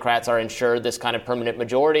 that Democrats are ensured this kind of permanent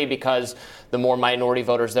majority because the more minority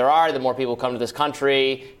voters there are, the more people come to this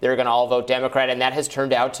country, they're going to all vote Democrat. And that has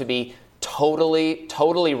turned out to be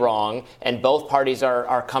totally wrong. And both parties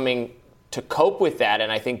are coming to cope with that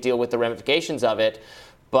and I think deal with the ramifications of it.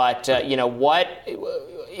 But,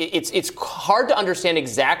 it's hard to understand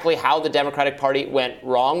exactly how the Democratic Party went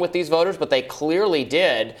wrong with these voters, but they clearly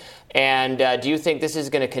did. And do you think this is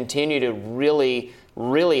going to continue to really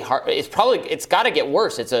hard? It's got to get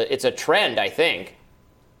worse. It's a trend, I think.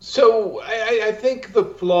 So I think the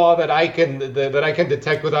flaw that I can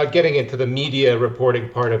detect without getting into the media reporting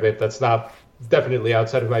part of it, that's not definitely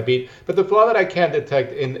outside of my beat. But the flaw that I can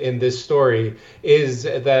detect in this story is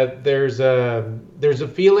that there's a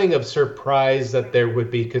feeling of surprise that there would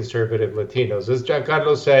be conservative Latinos. As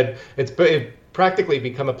Giancarlo said, it practically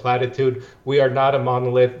become a platitude. We are not a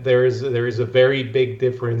monolith. There is a very big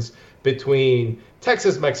difference between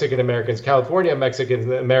Texas Mexican Americans, California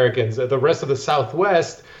Mexican Americans, the rest of the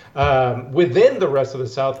Southwest. Within the rest of the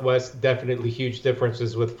Southwest, definitely huge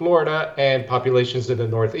differences with Florida and populations in the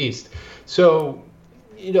Northeast. So,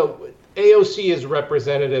 AOC is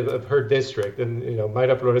representative of her district, and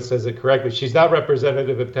Mayra Flores says it correctly. She's not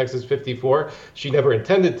representative of Texas 54. She never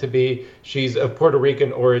intended to be. She's of Puerto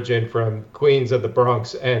Rican origin from Queens of the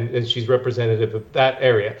Bronx, and she's representative of that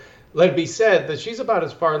area. Let it be said that she's about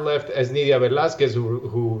as far left as Nidia Velázquez,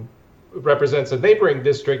 who represents a neighboring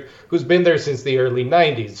district, who's been there since the early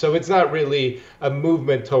 90s. So it's not really a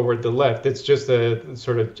movement toward the left. It's just a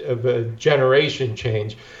sort of a generation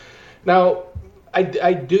change. Now,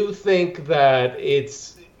 I do think that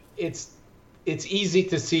it's easy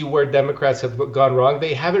to see where Democrats have gone wrong.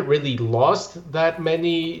 They haven't really lost that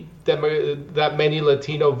many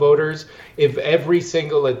Latino voters. If every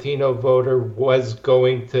single Latino voter was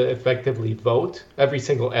going to effectively vote, every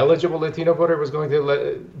single eligible Latino voter was going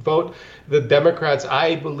to vote, the Democrats,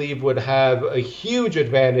 I believe, would have a huge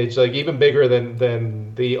advantage, like even bigger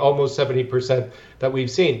than the almost 70% that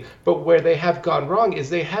we've seen. But where they have gone wrong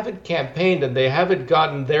is they haven't campaigned and they haven't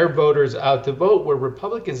gotten their voters out to vote, where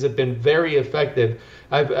Republicans have been very effective.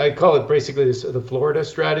 I call it basically the Florida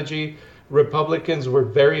strategy. Republicans were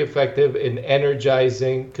very effective in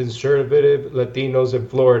energizing conservative Latinos in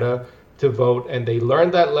Florida to vote, and they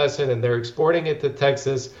learned that lesson, and they're exporting it to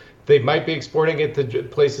Texas. They might be exporting it to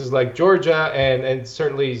places like Georgia and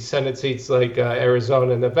certainly Senate seats like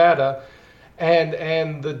Arizona and Nevada.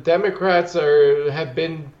 And the Democrats have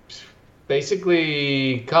been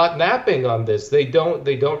basically caught napping on this. They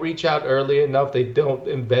don't reach out early enough. They don't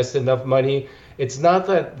invest enough money. It's not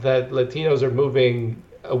that Latinos are moving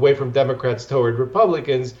away from Democrats toward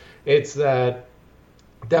Republicans. It's that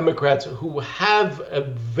Democrats who have a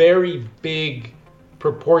very big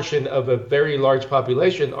proportion of a very large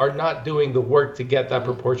population are not doing the work to get that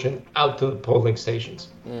proportion out to the polling stations.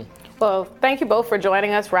 Well, thank you both for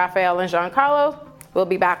joining us, Rafael and Giancarlo. We'll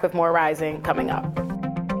be back with more Rising coming up.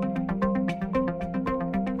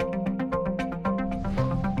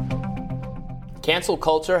 Cancel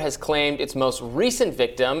culture has claimed its most recent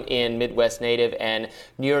victim in Midwest native and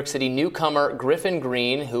New York City newcomer Griffin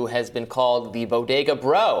Green, who has been called the Bodega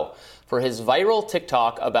Bro for his viral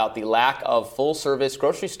TikTok about the lack of full-service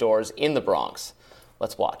grocery stores in the Bronx.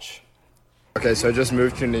 Let's watch. Okay, so I just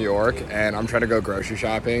moved to New York, and I'm trying to go grocery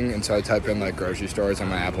shopping, and so I type in, grocery stores on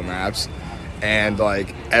my Apple Maps, and,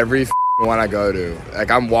 every one I go to,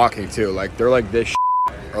 I'm walking, too, they're this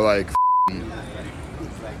or, like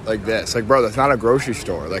this. Bro, that's not a grocery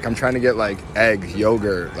store. I'm trying to get, eggs,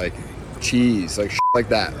 yogurt, cheese, like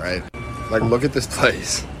that, right? Look at this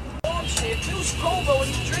place.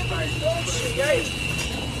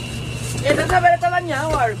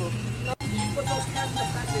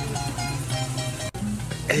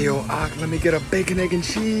 Hey, yo, Ak, let me get a bacon, egg, and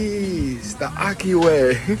cheese. The Aki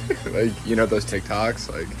way. Those TikToks?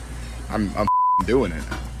 I'm doing it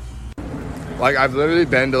now. I've literally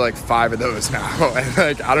been to 5 of those now,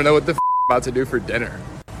 and I don't know what the I'm about to do for dinner.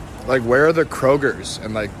 Where are the Krogers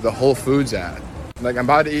and the Whole Foods at? I'm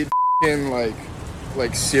about to eat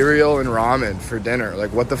cereal and ramen for dinner.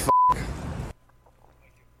 What the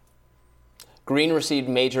Green received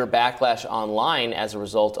major backlash online as a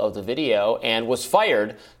result of the video and was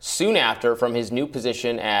fired soon after from his new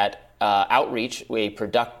position at Outreach, a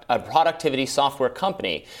productivity software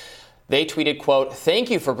company. They tweeted, quote,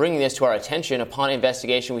 "Thank you for bringing this to our attention. Upon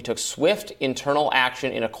investigation, we took swift internal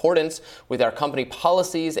action in accordance with our company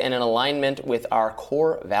policies and in alignment with our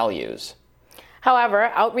core values."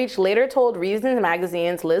 However, Outreach later told Reasons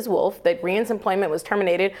magazine's Liz Wolfe that Green's employment was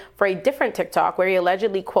terminated for a different TikTok where he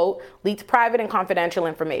allegedly, quote, leaked private and confidential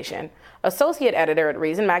information. Associate editor at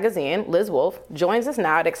Reason magazine, Liz Wolfe, joins us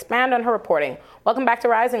now to expand on her reporting. Welcome back to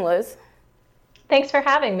Rising, Liz. Thanks for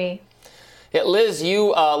having me. Yeah, Liz,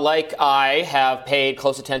 you, like I, have paid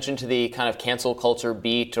close attention to the kind of cancel culture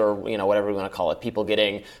beat, or whatever we want to call it, people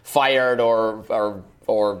getting fired or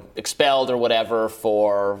expelled or whatever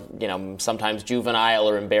for sometimes juvenile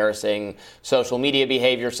or embarrassing social media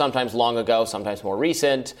behavior, sometimes long ago, sometimes more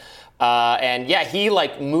recent. And yeah, he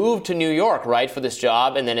moved to New York, right, for this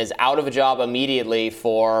job, and then is out of a job immediately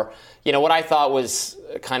for what I thought was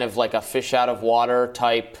kind of a fish out of water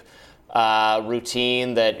type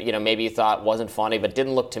routine that maybe you thought wasn't funny, but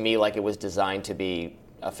didn't look to me like it was designed to be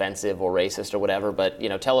offensive or racist or whatever. But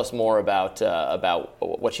tell us more about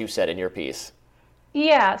what you said in your piece.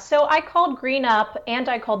 Yeah, so I called Green up and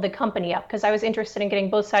I called the company up because I was interested in getting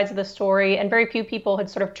both sides of the story, and very few people had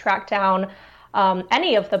sort of tracked down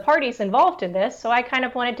any of the parties involved in this. So I kind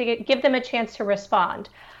of wanted to give them a chance to respond.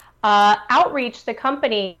 Outreach, the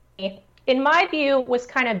company, in my view, was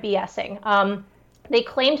kind of BSing. They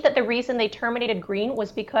claimed that the reason they terminated Green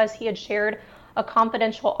was because he had shared a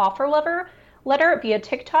confidential offer letter via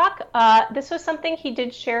TikTok. This was something he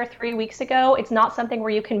did share 3 weeks ago. It's not something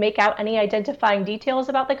where you can make out any identifying details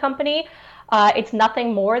about the company. It's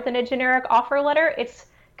nothing more than a generic offer letter. It's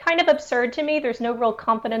kind of absurd to me. There's no real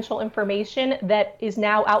confidential information that is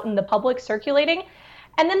now out in the public circulating.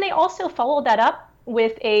 And then they also followed that up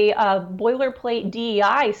with a boilerplate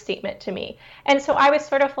DEI statement to me. And so I was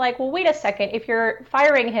sort of like, well, wait a second. If you're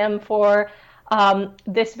firing him for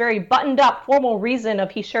this very buttoned up formal reason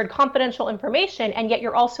of he shared confidential information, and yet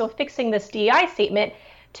you're also fixing this DEI statement,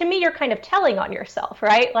 to me, you're kind of telling on yourself,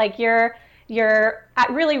 right? You're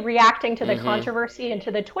really reacting to the controversy and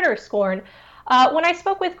to the Twitter scorn. When I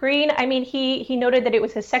spoke with Green, I mean, he noted that it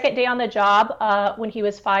was his second day on the job when he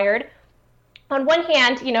was fired. On one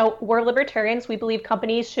hand, we're libertarians. We believe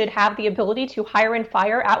companies should have the ability to hire and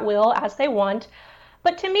fire at will as they want.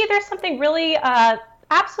 But to me, there's something really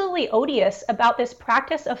absolutely odious about this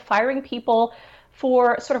practice of firing people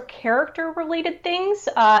for sort of character-related things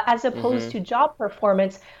as opposed to job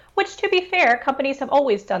performance, which, to be fair, companies have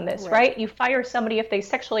always done this, right? You fire somebody if they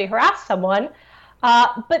sexually harass someone.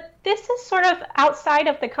 But this is sort of outside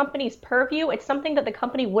of the company's purview. It's something that the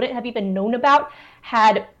company wouldn't have even known about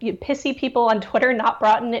had pissy people on Twitter not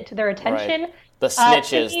brought it to their attention. Right. The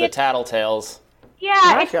snitches, the tattletales.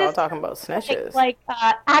 Yeah, it's y'all talking about snitches.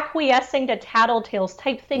 Acquiescing to tattletales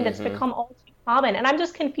type thing that's become all too common. And I'm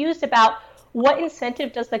just confused about what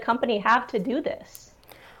incentive does the company have to do this?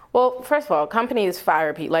 Well, first of all, companies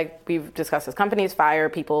fire people, like we've discussed this, companies fire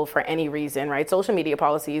people for any reason, right? Social media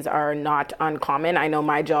policies are not uncommon. I know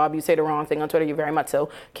my job, you say the wrong thing on Twitter, you very much so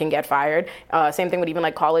can get fired. Same thing with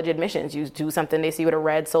even college admissions. You do something, they see with a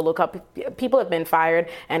red solo cup. People have been fired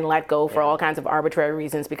and let go for all kinds of arbitrary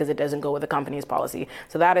reasons because it doesn't go with the company's policy.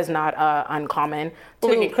 So that is not uncommon.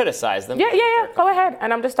 Well, we can criticize them. Yeah, go ahead.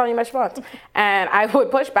 And I'm just telling you my response. And I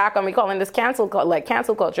would push back on me calling this cancel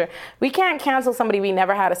culture. We can't cancel somebody we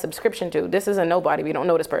never had a subscription to. This is a nobody. We don't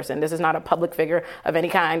know this person. This is not a public figure of any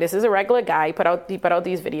kind. This is a regular guy. He put out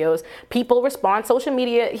these videos. People respond. Social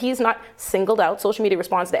media, he's not singled out. Social media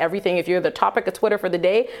responds to everything. If you're the topic of Twitter for the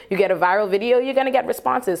day, you get a viral video, you're going to get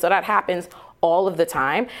responses. So that happens all of the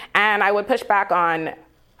time. And I would push back on,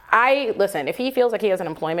 listen, if he feels like he has an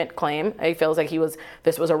employment claim, he feels like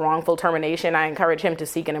this was a wrongful termination, I encourage him to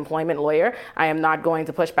seek an employment lawyer. I am not going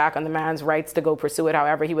to push back on the man's rights to go pursue it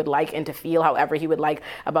however he would like and to feel however he would like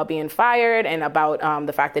about being fired and about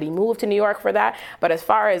the fact that he moved to New York for that. But as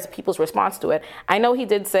far as people's response to it, I know he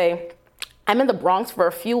did say, I'm in the Bronx for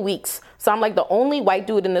a few weeks, so I'm like the only white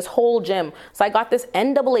dude in this whole gym. So I got this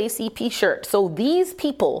NAACP shirt, so these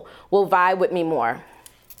people will vibe with me more.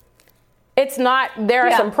 It's not, there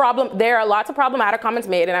are lots of problematic comments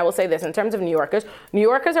made, and I will say this, in terms of New Yorkers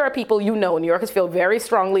are a people, New Yorkers feel very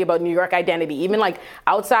strongly about New York identity, even like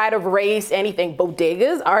outside of race, anything.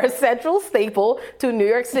 Bodegas are a central staple to New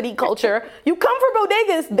York City culture. You come for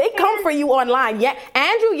bodegas, they come for you online. Yeah,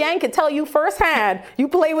 Andrew Yang can tell you firsthand, you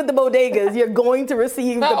play with the bodegas, you're going to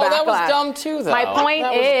receive the backlash. That was dumb too, though. My point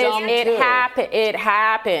is, it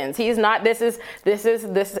happens. He's not, it happens.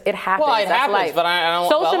 Well, it happens, life. But I don't.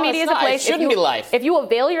 Social media is a place. It shouldn't be life. If you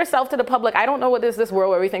avail yourself to the public, I don't know what is this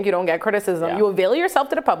world where we think you don't get criticism. Yeah. You avail yourself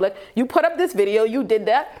to the public. You put up this video. You did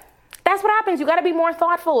that. That's what happens. You got to be more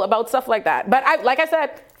thoughtful about stuff like that. But like I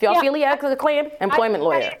said, if y'all feel he has a claim, employment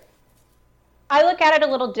lawyer. I look at it a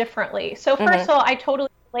little differently. So first of all, I totally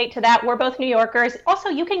relate to that. We're both New Yorkers. Also,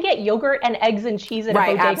 you can get yogurt and eggs and cheese at a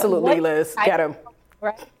bodega. Right, absolutely, Liz. Get them.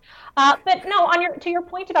 Right. But no, to your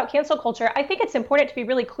point about cancel culture, I think it's important to be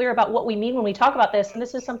really clear about what we mean when we talk about this. And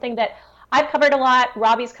this is something that I've covered a lot,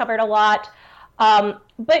 Robbie's covered a lot.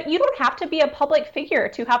 But you don't have to be a public figure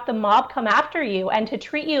to have the mob come after you and to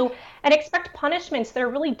treat you and expect punishments that are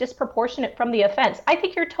really disproportionate from the offense. I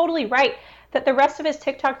think you're totally right that the rest of his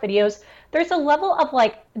TikTok videos, there's a level of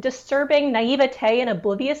like disturbing naivete and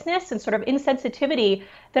obliviousness and sort of insensitivity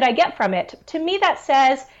that I get from it. To me, that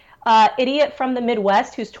says, idiot from the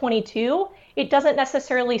Midwest who's 22. It doesn't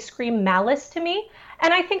necessarily scream malice to me.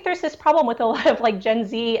 And I think there's this problem with a lot of like Gen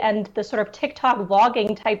Z and the sort of TikTok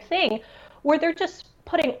vlogging type thing where they're just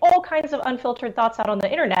putting all kinds of unfiltered thoughts out on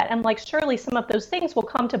the internet. And like, surely some of those things will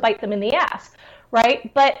come to bite them in the ass,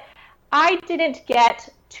 right? But I didn't get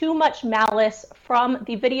too much malice from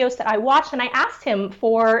the videos that I watched, and I asked him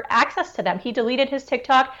for access to them. He deleted his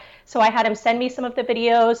TikTok, so I had him send me some of the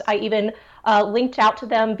videos. I even linked out to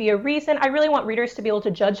them via Reason. I really want readers to be able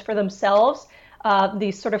to judge for themselves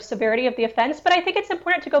the sort of severity of the offense. But I think it's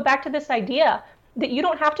important to go back to this idea that you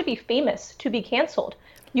don't have to be famous to be canceled.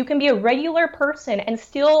 You can be a regular person and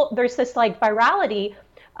still there's this like virality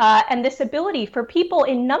and this ability for people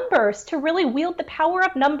in numbers to really wield the power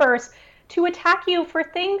of numbers to attack you for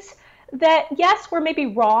things that, yes, were maybe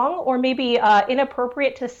wrong or maybe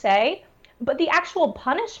inappropriate to say, but the actual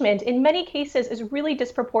punishment in many cases is really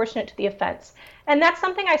disproportionate to the offense. And that's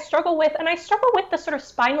something I struggle with. And I struggle with the sort of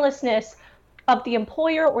spinelessness of the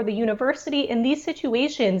employer or the university in these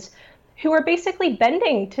situations who are basically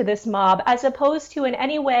bending to this mob as opposed to in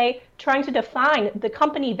any way trying to define the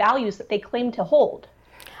company values that they claim to hold.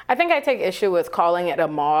 I think I take issue with calling it a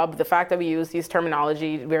mob. The fact that we use these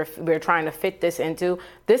terminology, we're trying to fit this into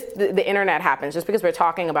this. The internet happens. Just because we're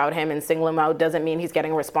talking about him and single him out doesn't mean he's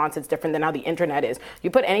getting a response. It's different than how the internet is. You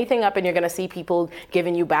put anything up and you're going to see people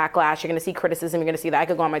giving you backlash. You're going to see criticism. You're going to see that. I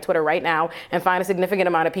could go on my Twitter right now and find a significant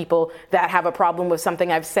amount of people that have a problem with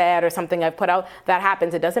something I've said or something I've put out. That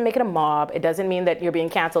happens. It doesn't make it a mob. It doesn't mean that you're being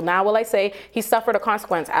canceled. Now, will I say he suffered a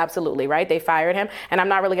consequence? Absolutely, right? They fired him. And I'm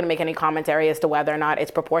not really going to make any commentary as to whether or not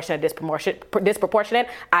it's proportionate, disproportionate.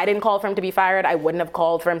 I didn't call for him to be fired. I wouldn't have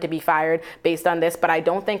called for him to be fired based on this, but I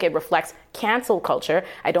don't think it reflects cancel culture.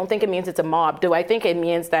 I don't think it means it's a mob. Do I think it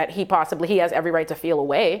means that he has every right to feel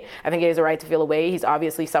away? I think he has a right to feel away. He's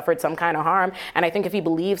obviously suffered some kind of harm. And I think if he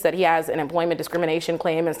believes that he has an employment discrimination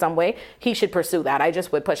claim in some way, he should pursue that. I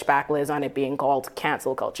just would push back, Liz, on it being called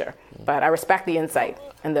cancel culture. But I respect the insight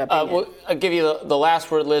and the opinion. Well, I'll give you the last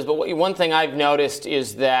word, Liz, but one thing I've noticed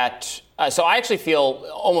is that so I actually feel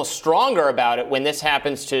almost stronger about it when this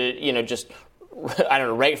happens to, just, I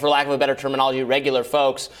don't know, for lack of a better terminology, regular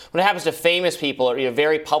folks. When it happens to famous people or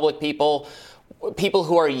very public people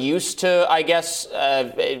who are used to, I guess,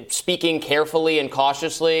 speaking carefully and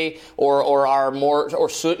cautiously or are more or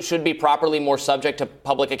should be properly more subject to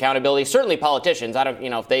public accountability. Certainly politicians. I don't,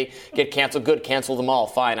 if they get canceled, good, cancel them all.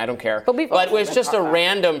 Fine, I don't care. But it's just a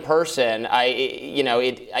random person.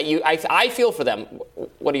 I feel for them.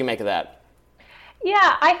 What do you make of that?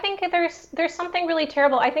 Yeah, I think there's something really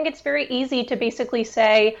terrible. I think it's very easy to basically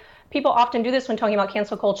say, people often do this when talking about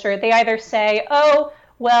cancel culture. They either say, oh,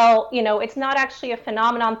 well, it's not actually a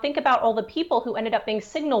phenomenon. Think about all the people who ended up being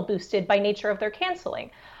signal boosted by nature of their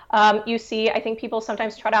canceling. You see, I think people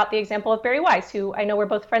sometimes trot out the example of Bari Weiss, who I know we're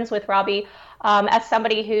both friends with, Robbie, as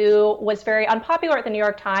somebody who was very unpopular at the New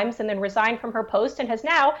York Times and then resigned from her post and has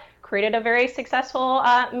now created a very successful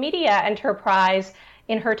media enterprise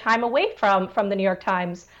in her time away from the New York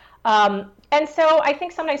Times. And so I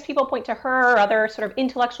think sometimes people point to her or other sort of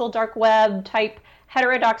intellectual dark web type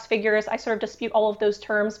heterodox figures. I sort of dispute all of those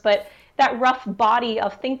terms, but that rough body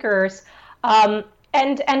of thinkers, and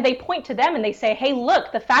they point to them and they say, hey,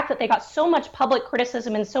 look, the fact that they got so much public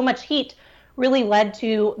criticism and so much heat really led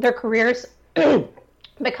to their careers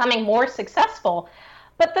becoming more successful.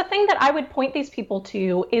 But the thing that I would point these people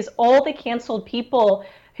to is all the canceled people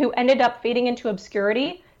who ended up fading into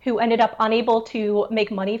obscurity, who ended up unable to make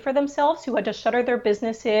money for themselves, who had to shutter their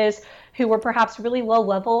businesses, who were perhaps really low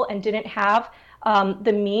level and didn't have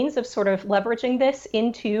the means of sort of leveraging this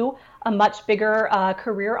into a much bigger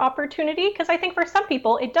career opportunity. Because I think for some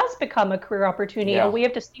people, it does become a career opportunity, a way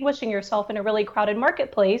of distinguishing yourself in a really crowded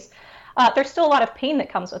marketplace. There's still a lot of pain that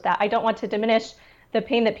comes with that. I don't want to diminish the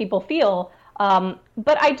pain that people feel.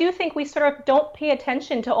 But I do think we sort of don't pay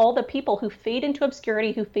attention to all the people who fade into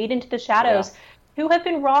obscurity, who fade into the shadows, who have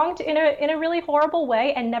been wronged in a really horrible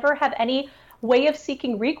way and never have any way of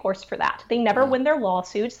seeking recourse for that. They never win their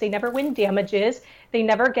lawsuits. They never win damages. They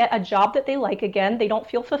never get a job that they like again. They don't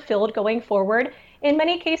feel fulfilled going forward. In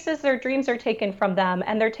many cases, their dreams are taken from them,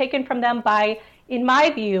 and they're taken from them by, in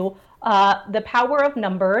my view, the power of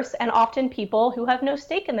numbers, and often people who have no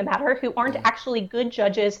stake in the matter, who aren't actually good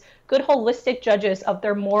judges, good holistic judges of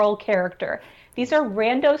their moral character. These are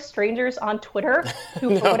rando strangers on Twitter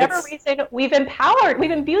who, for whatever reason, we've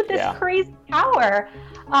imbued this crazy power.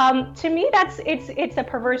 To me, it's a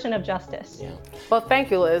perversion of justice. Yeah. Well, thank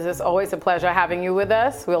you, Liz. It's always a pleasure having you with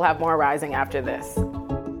us. We'll have more Rising after this.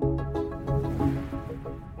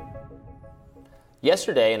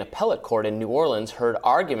 Yesterday, an appellate court in New Orleans heard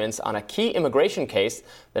arguments on a key immigration case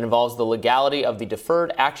that involves the legality of the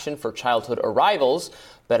Deferred Action for Childhood Arrivals,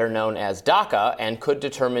 better known as DACA, and could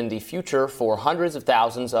determine the future for hundreds of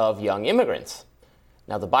thousands of young immigrants.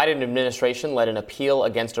 Now, the Biden administration led an appeal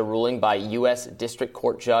against a ruling by U.S. District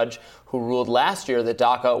Court judge who ruled last year that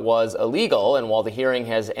DACA was illegal. And while the hearing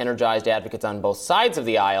has energized advocates on both sides of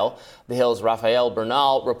the aisle, The Hill's Raphael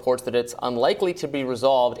Bernal reports that it's unlikely to be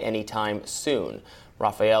resolved anytime soon.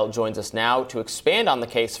 Raphael joins us now to expand on the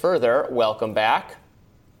case further. Welcome back.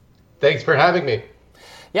 Thanks for having me.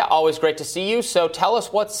 Yeah, always great to see you. So tell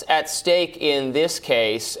us what's at stake in this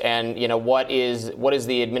case, and what is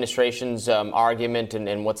the administration's argument,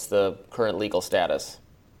 and what's the current legal status?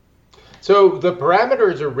 So the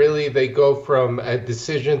parameters are really, they go from a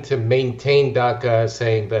decision to maintain DACA,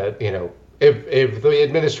 saying that if the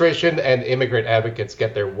administration and immigrant advocates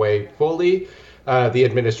get their way fully, the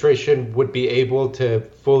administration would be able to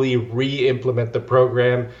fully re-implement the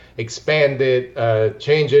program, expand it,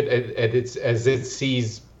 change it as it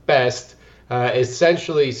sees best,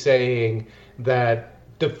 essentially saying that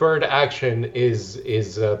deferred action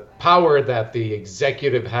is a power that the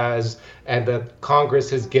executive has, and that Congress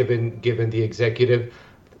has given the executive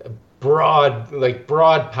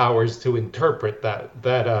broad powers to interpret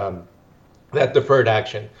that deferred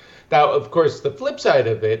action. Now, of course, the flip side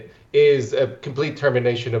of it is a complete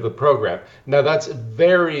termination of the program. Now, that's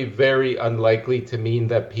very, very unlikely to mean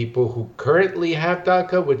that people who currently have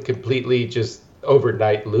DACA would completely just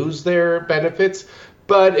overnight lose their benefits,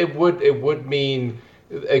 but it would mean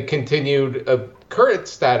a continued current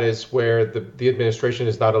status where the administration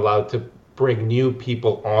is not allowed to bring new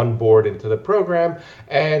people on board into the program,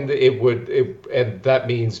 and and that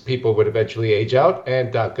means people would eventually age out,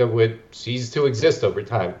 and DACA would cease to exist over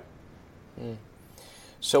time.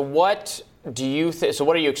 So what do you So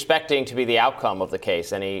what are you expecting to be the outcome of the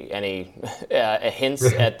case? Any hints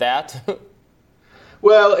at that?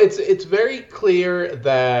 Well, it's very clear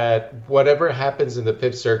that whatever happens in the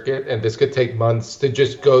Fifth Circuit, and this could take months to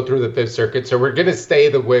just go through the Fifth Circuit, so we're going to stay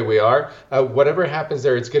the way we are. Whatever happens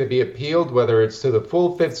there, it's going to be appealed, whether it's to the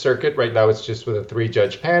full Fifth Circuit, right now it's just with a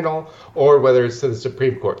 3-judge panel, or whether it's to the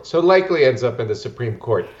Supreme Court. So likely ends up in the Supreme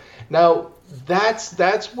Court. Now,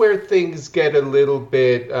 that's where things get a little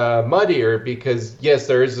bit muddier, because yes,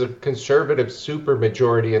 there is a conservative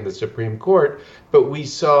supermajority in the Supreme Court, but we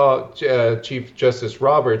saw Chief Justice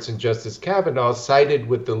Roberts and Justice Kavanaugh sided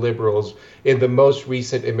with the liberals in the most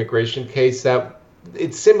recent immigration case. That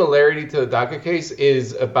its similarity to the DACA case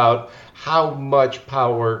is about how much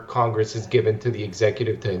power Congress has given to the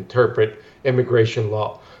executive to interpret immigration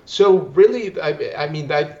law. So really, I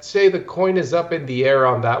mean, I'd say the coin is up in the air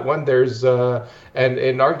on that one. There's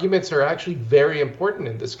and arguments are actually very important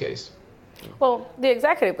in this case. Well, the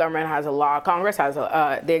executive government has a lot. Congress has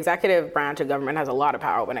the executive branch of government has a lot of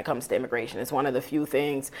power when it comes to immigration. It's one of the few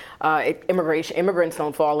things. Immigrants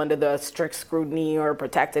don't fall under the strict scrutiny or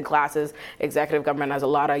protected classes. Executive government has a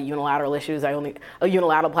lot of unilateral issues.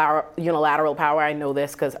 Unilateral power. I know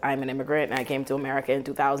this because I'm an immigrant and I came to America in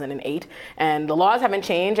 2008. And the laws haven't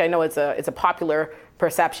changed. I know it's a popular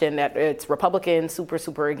perception that it's Republicans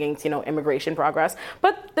super against, immigration progress.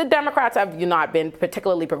 But the Democrats have not been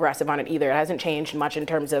particularly progressive on it either. It hasn't changed much in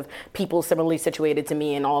terms of people similarly situated to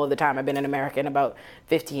me in all of the time I've been in America in about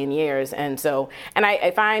 15 years. And I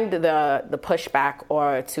find the pushback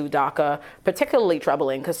to DACA particularly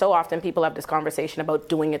troubling because so often people have this conversation about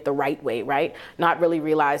doing it the right way, right? Not really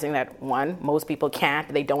realizing that, one, most people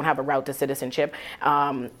can't. They don't have a route to citizenship.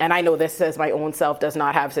 And I know this as my own self does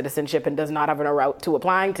not have citizenship and does not have a route to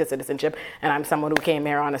applying to citizenship, and I'm someone who came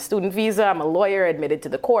here on a student visa. I'm a lawyer admitted to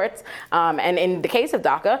the courts, and in the case of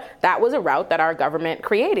DACA, that was a route that our government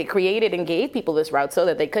created and gave people this route so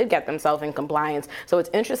that they could get themselves in compliance. So it's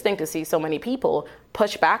interesting to see so many people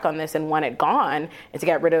push back on this and want it gone, and to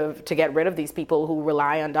get rid of these people who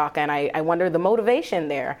rely on DACA. And I wonder the motivation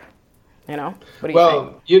there. What do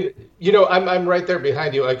you think? I'm right there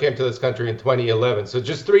behind you. I came to this country in 2011, so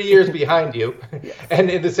just 3 years behind you, yes. And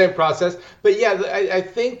in the same process. But yeah, I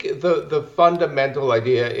think the fundamental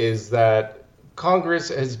idea is that Congress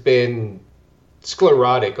has been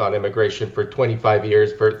sclerotic on immigration for 25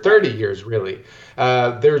 years, for 30 years, really.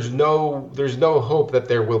 There's no hope that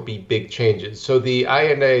there will be big changes. So the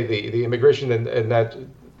INA, the Immigration and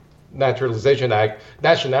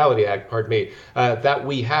Nationality Act, that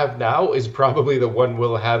we have now is probably the one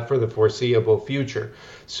we'll have for the foreseeable future.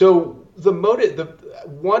 So the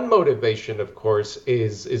one motivation, of course,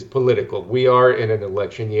 is political. We are in an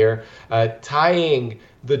election year. Tying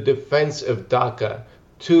the defense of DACA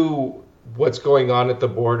to what's going on at the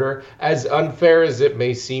border, as unfair as it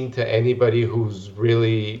may seem to anybody who's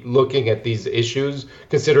really looking at these issues,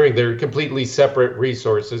 considering they're completely separate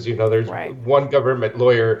resources. There's right. One government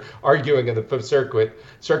lawyer arguing in the Fifth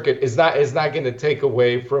Circuit is not going to take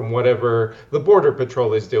away from whatever the Border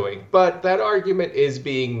Patrol is doing. But that argument is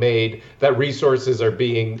being made that resources are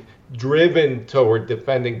being driven toward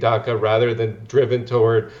defending DACA rather than driven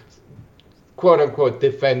toward, quote unquote,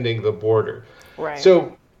 defending the border. Right.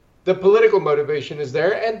 So the political motivation is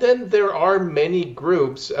there, and then there are many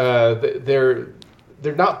groups. They're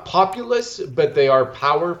not populous, but they are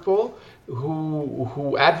powerful,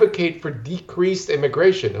 who advocate for decreased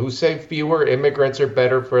immigration, who say fewer immigrants are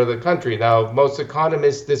better for the country. Now, most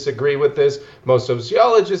economists disagree with this, most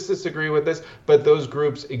sociologists disagree with this, but those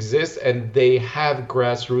groups exist, and they have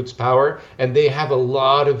grassroots power, and they have a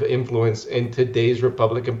lot of influence in today's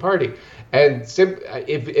Republican Party. And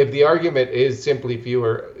if the argument is simply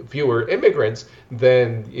fewer immigrants,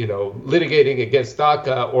 then litigating against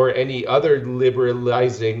DACA or any other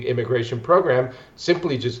liberalizing immigration program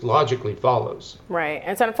simply just logically follows. Right,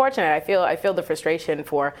 and it's unfortunate. I feel the frustration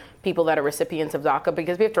for people that are recipients of DACA,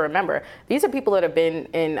 because we have to remember these are people that have been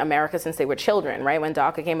in America since they were children. Right, when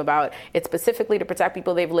DACA came about, it's specifically to protect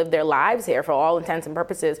people. They've lived their lives here for all intents and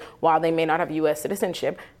purposes. While they may not have U.S.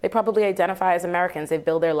 citizenship, they probably identify as Americans. They've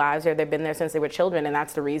built their lives here. They've been there since they were children, and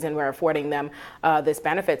that's the reason we're affording them this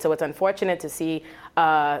benefit. So it's unfortunate to see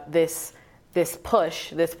this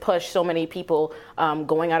push so many people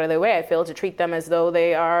going out of their way. I feel to treat them as though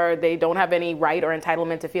they don't have any right or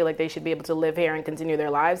entitlement to feel like they should be able to live here and continue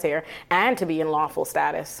their lives here and to be in lawful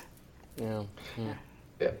status. Yeah.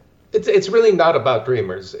 It's really not about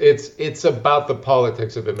Dreamers. It's about the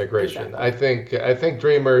politics of immigration. Exactly. I think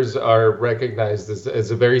Dreamers are recognized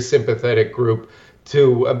as a very sympathetic group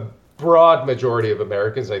to a broad majority of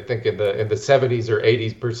Americans. I think in the 70s or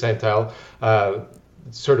 80s percentile.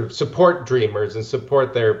 Sort of support Dreamers and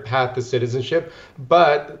support their path to citizenship,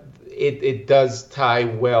 but it does tie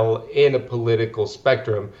well in a political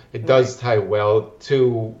spectrum. It does tie well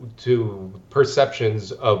to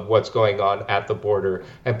perceptions of what's going on at the border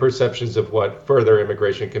and perceptions of what further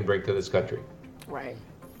immigration can bring to this country. Right.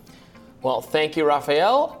 Well, thank you,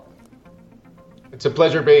 Raphael. It's a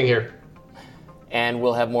pleasure being here. And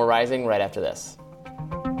we'll have more Rising right after this.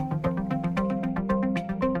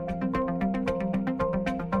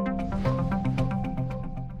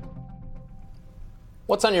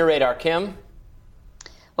 What's on your radar, Kim?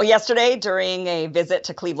 Well, yesterday, during a visit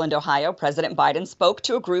to Cleveland, Ohio, President Biden spoke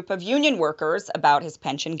to a group of union workers about his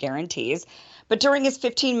pension guarantees. But during his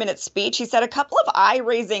 15-minute speech, he said a couple of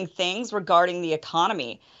eye-raising things regarding the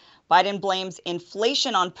economy. Biden blames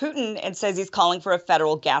inflation on Putin and says he's calling for a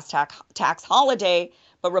federal gas tax holiday,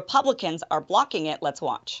 but Republicans are blocking it. Let's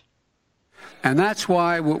watch. And that's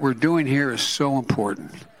why what we're doing here is so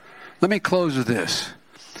important. Let me close with this.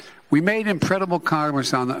 We made incredible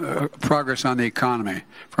progress on the economy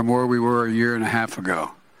from where we were a year and a half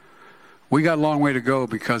ago. We got a long way to go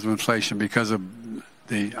because of inflation, because of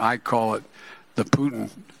I call it the Putin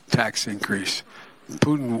tax increase.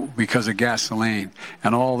 Putin because of gasoline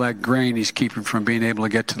and all that grain he's keeping from being able to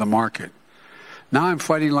get to the market. Now I'm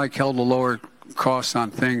fighting like hell to lower costs on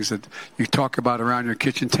things that you talk about around your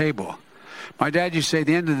kitchen table. My dad used to say, at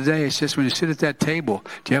the end of the day, it's just when you sit at that table,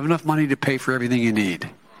 do you have enough money to pay for everything you need?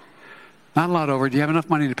 Not a lot over. Do you have enough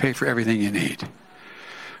money to pay for everything you need?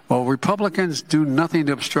 Well, Republicans do nothing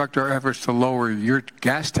to obstruct our efforts to lower your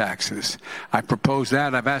gas taxes. I propose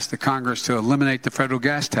that. I've asked the Congress to eliminate the federal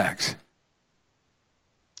gas tax.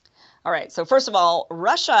 All right. So first of all,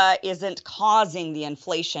 Russia isn't causing the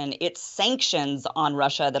inflation. It's sanctions on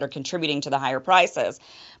Russia that are contributing to the higher prices.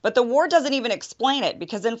 But the war doesn't even explain it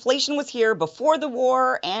because inflation was here before the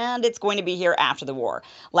war and it's going to be here after the war.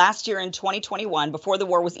 Last year in 2021, before the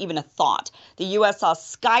war was even a thought, the U.S. saw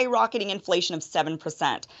skyrocketing inflation of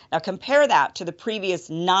 7%. Now compare that to the previous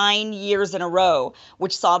 9 years in a row,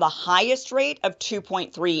 which saw the highest rate of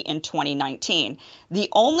 2.3 in 2019. The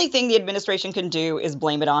only thing the administration can do is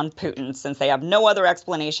blame it on Putin, since they have no other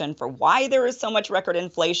explanation for why there is so much record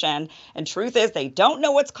inflation. And truth is, they don't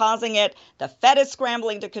know what's causing it. The Fed is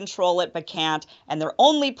scrambling to control it but can't, and their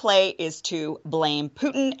only play is to blame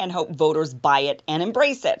Putin and hope voters buy it and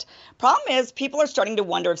embrace it. Problem is, people are starting to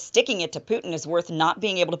wonder if sticking it to Putin is worth not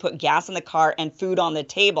being able to put gas in the car and food on the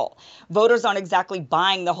table. Voters aren't exactly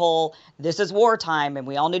buying the whole "this is wartime and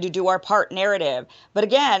we all need to do our part" narrative. But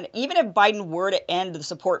again, even if Biden were to end the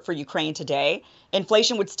support for Ukraine today,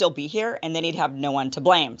 inflation would still be here and then he'd have no one to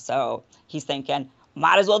blame. So he's thinking,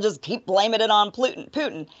 might as well just keep blaming it on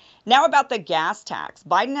Putin. Now about the gas tax.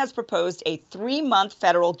 Biden has proposed a 3-month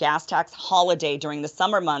federal gas tax holiday during the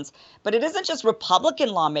summer months, but it isn't just Republican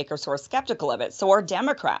lawmakers who are skeptical of it, so are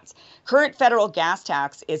Democrats. Current federal gas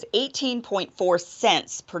tax is 18.4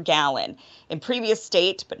 cents per gallon. In previous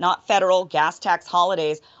state, but not federal, gas tax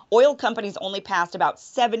holidays, oil companies only passed about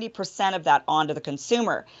 70% of that on to the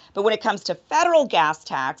consumer. But when it comes to federal gas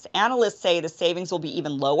tax, analysts say the savings will be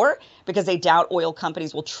even lower because they doubt oil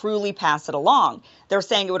companies will truly pass it along. They're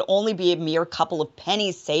saying it would only be a mere couple of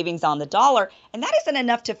pennies savings on the dollar, and that isn't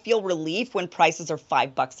enough to feel relief when prices are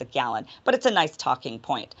 $5 a gallon. But it's a nice talking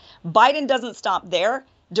point. Biden doesn't stop there.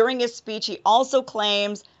 During his speech, he also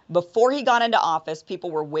claims before he got into office,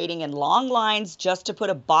 people were waiting in long lines just to put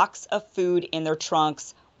a box of food in their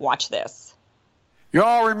trunks. Watch this. You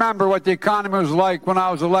all remember what the economy was like when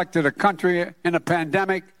I was elected, a country in a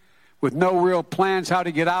pandemic with no real plans how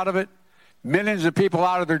to get out of it, millions of people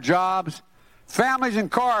out of their jobs, families in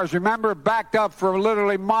cars, remember, backed up for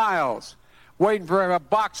literally miles, waiting for a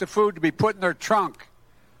box of food to be put in their trunk,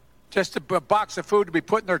 just a box of food to be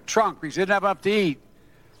put in their trunk because they didn't have enough to eat.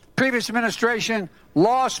 Previous administration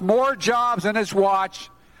lost more jobs in its watch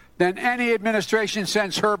than any administration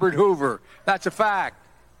since Herbert Hoover. That's a fact.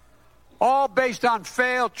 All based on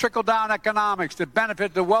failed trickle-down economics that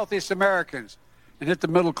benefit the wealthiest Americans and hit the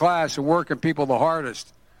middle class and working people the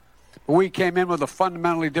hardest. But we came in with a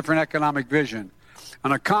fundamentally different economic vision,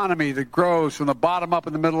 an economy that grows from the bottom up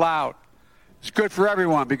and the middle out. It's good for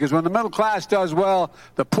everyone because when the middle class does well,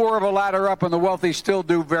 the poor of a ladder up and the wealthy still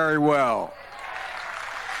do very well.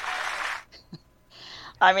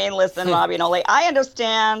 I mean, listen, Robbie and Ole, I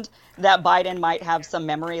understand that Biden might have some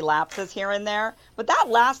memory lapses here and there, but that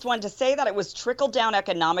last one, to say that it was trickle-down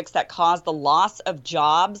economics that caused the loss of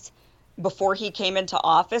jobs before he came into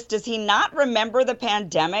office, does he not remember the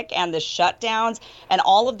pandemic and the shutdowns and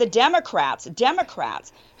all of the Democrats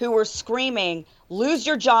who were screaming, lose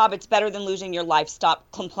your job, it's better than losing your life, stop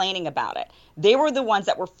complaining about it? They were the ones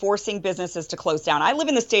that were forcing businesses to close down. I live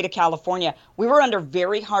in the state of California. We were under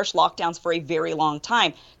very harsh lockdowns for a very long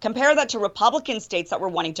time. Compare that to Republican states that were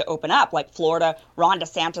wanting to open up, like Florida, Ron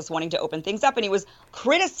DeSantis wanting to open things up. And he was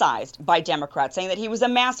criticized by Democrats, saying that he was a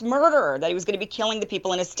mass murderer, that he was going to be killing the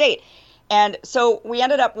people in his state. And so we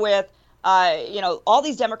ended up with, all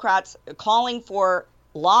these Democrats calling for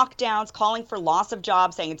lockdowns, calling for loss of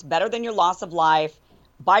jobs, saying it's better than your loss of life.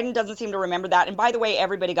 Biden doesn't seem to remember that. And by the way,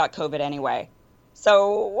 everybody got COVID anyway.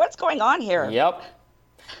 So what's going on here? Yep.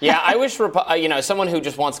 Yeah, I wish, as someone who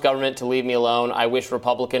just wants government to leave me alone, I wish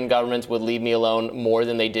Republican governments would leave me alone more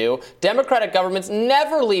than they do. Democratic governments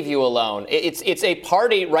never leave you alone. It's a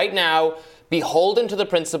party right now beholden to the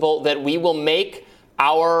principle that we will make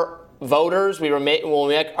our voters, we will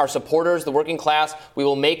make our supporters, the working class, we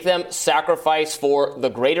will make them sacrifice for the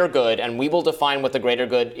greater good, and we will define what the greater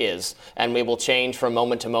good is. And we will change from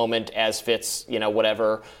moment to moment as fits,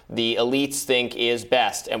 whatever the elites think is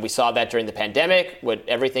best. And we saw that during the pandemic, with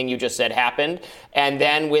everything you just said happened. And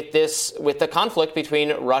then with the conflict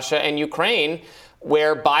between Russia and Ukraine,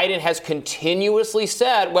 where Biden has continuously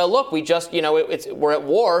said, well, look, we just, we're at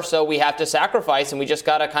war, so we have to sacrifice, and we just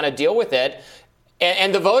got to kind of deal with it.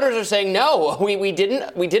 And the voters are saying, no, we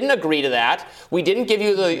didn't agree to that. We didn't give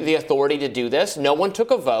you the authority to do this. No one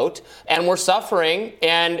took a vote, and we're suffering.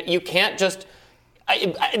 And you can't just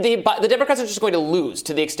the Democrats are just going to lose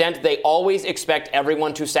to the extent they always expect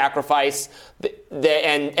everyone to sacrifice. It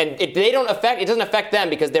doesn't affect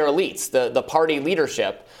them because they're elites, the party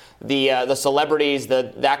leadership, the celebrities,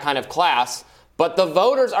 that kind of class. But the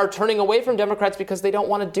voters are turning away from Democrats because they don't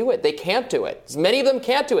want to do it. They can't do it. Many of them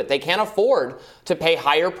can't do it. They can't afford to pay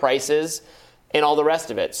higher prices and all the rest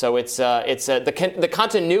of it. So it's the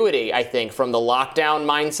continuity, I think, from the lockdown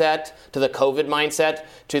mindset to the COVID mindset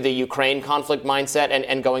to the Ukraine conflict mindset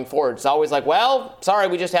and going forward. It's always like, well, sorry,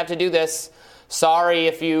 we just have to do this. Sorry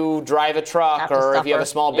if you drive a truck or if you have a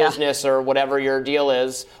small business or whatever your deal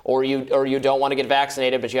is, or you don't want to get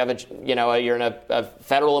vaccinated, but you have you're in a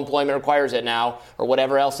federal employment requires it now, or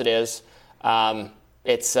whatever else it is.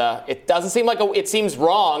 It doesn't seem like it seems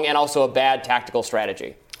wrong and also a bad tactical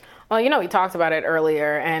strategy. Well, we talked about it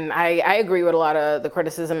earlier, and I agree with a lot of the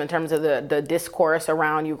criticism in terms of the discourse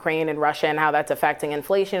around Ukraine and Russia and how that's affecting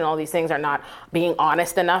inflation. And all these things are not being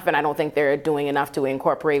honest enough, and I don't think they're doing enough to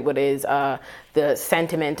incorporate what is the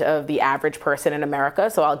sentiment of the average person in America.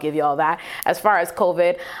 So I'll give you all that. As far as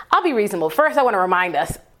COVID, I'll be reasonable. First, I want to remind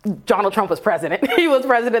us, Donald Trump was president. He was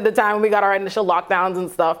president at the time when we got our initial lockdowns and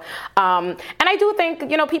stuff. And I do think,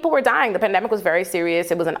 people were dying. The pandemic was very serious.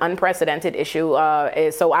 It was an unprecedented issue.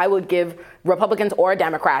 So I would give Republicans or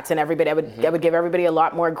Democrats and everybody, I would give everybody a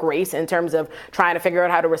lot more grace in terms of trying to figure out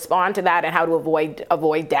how to respond to that and how to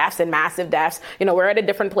avoid deaths and massive deaths. We're at a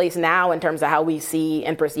different place now in terms of how we see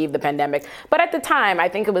and perceive the pandemic. But at the time, I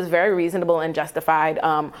think it was very reasonable and justified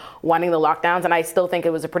wanting the lockdowns. And I still think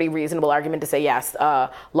it was a pretty reasonable argument to say, yes,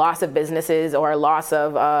 loss of businesses or loss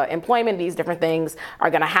of employment, these different things are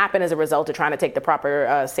going to happen as a result of trying to take the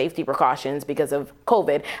proper safety precautions because of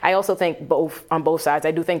COVID. I also think on both sides,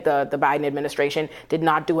 I do think the Biden administration did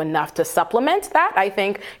not do enough to supplement that. I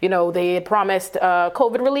think, they had promised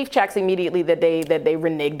COVID relief checks immediately that they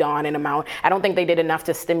reneged on an amount. I don't think they did enough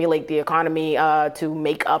to stimulate the economy to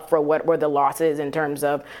make up for what were the losses in terms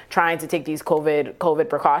of trying to take these COVID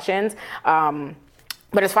precautions.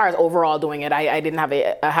 But as far as overall doing it, I didn't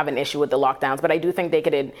have an issue with the lockdowns. But I do think they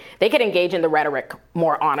could engage in the rhetoric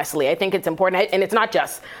more honestly. I think it's important, and it's not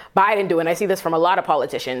just Biden doing. I see this from a lot of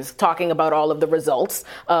politicians talking about all of the results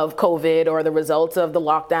of COVID or the results of the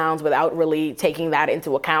lockdowns without really taking that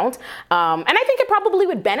into account. And I think it probably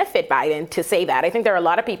would benefit Biden to say that. I think there are a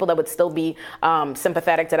lot of people that would still be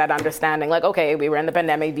sympathetic to that understanding. Like, okay, we were in the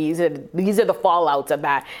pandemic. These are the fallouts of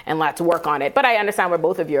that, and let's work on it. But I understand where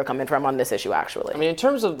both of you are coming from on this issue, actually. I mean, in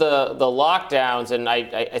terms of the lockdowns, and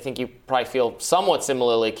I think you probably feel somewhat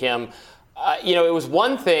similarly, Kim, it was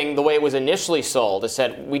one thing the way it was initially sold. It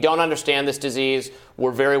said, we don't understand this disease.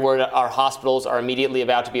 We're very worried our hospitals are immediately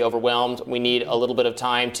about to be overwhelmed. We need a little bit of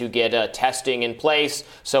time to get testing in place.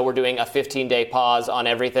 So we're doing a 15-day pause on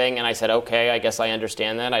everything. And I said, okay, I guess I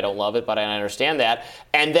understand that. I don't love it, but I understand that.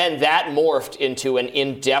 And then that morphed into an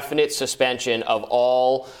indefinite suspension of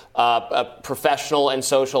all professional and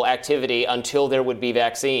social activity until there would be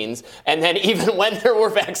vaccines. And then even when there were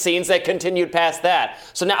vaccines, they continued past that.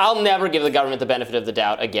 So now I'll never give the government the benefit of the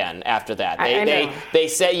doubt again after that. They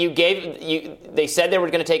said they said they were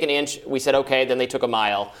going to take an inch. We said, okay, then they took a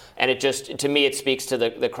mile. And it just, to me, it speaks to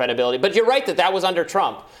the credibility. But you're right that was under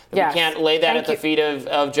Trump. Yes. We can't lay that at the feet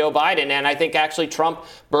of Joe Biden. And I think actually Trump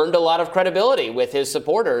burned a lot of credibility with his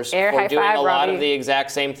supporters for doing a lot of the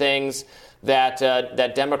exact same things that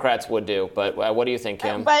Democrats would do. But what do you think,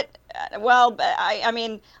 Kim? I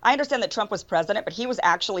mean, I understand that Trump was president, but he was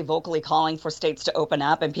actually vocally calling for states to open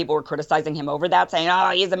up, and people were criticizing him over that, saying,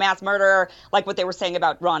 oh, he's a mass murderer, like what they were saying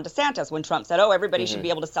about Ron DeSantis when Trump said, oh, everybody should be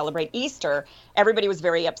able to celebrate Easter. Everybody was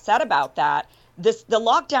very upset about that. The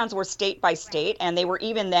lockdowns were state by state, and they were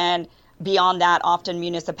even then beyond that, often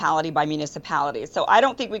municipality by municipality. So I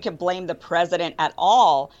don't think we can blame the president at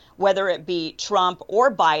all, whether it be Trump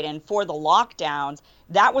or Biden, for the lockdowns.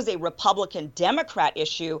 That was a Republican-Democrat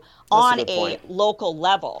issue on a local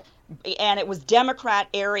level. And it was Democrat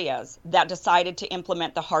areas that decided to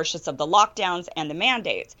implement the harshest of the lockdowns and the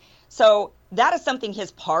mandates. So that is something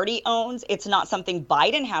his party owns. It's not something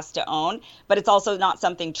Biden has to own, but it's also not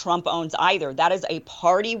something Trump owns either. That is a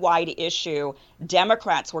party-wide issue.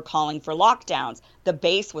 Democrats were calling for lockdowns. The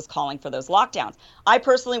base was calling for those lockdowns. I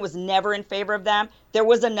personally was never in favor of them. There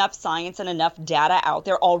was enough science and enough data out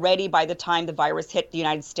there already by the time the virus hit the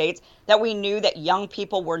United States that we knew that young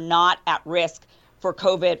people were not at risk for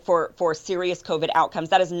COVID, for serious COVID outcomes.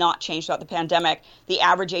 That has not changed throughout the pandemic. The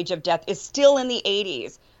average age of death is still in the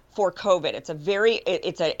 80s. For COVID.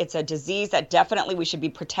 It's a disease that definitely we should be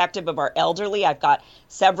protective of our elderly. I've got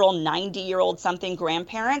several 90-year-old something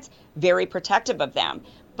grandparents, very protective of them.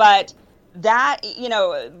 But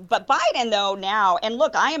but Biden though now, and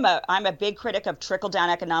look, I'm a big critic of trickle-down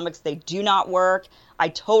economics. They do not work. I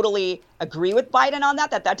totally agree with Biden on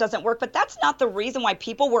that doesn't work, but that's not the reason why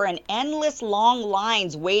people were in endless long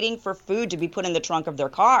lines waiting for food to be put in the trunk of their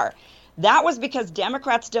car. That was because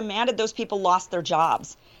Democrats demanded those people lost their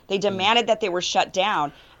jobs. They demanded that they were shut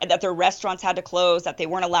down and that their restaurants had to close, that they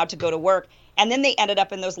weren't allowed to go to work. And then they ended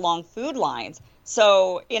up in those long food lines.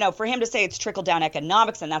 So, for him to say it's trickle down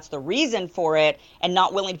economics and that's the reason for it and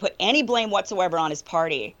not willing to put any blame whatsoever on his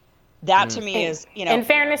party, that to me is, In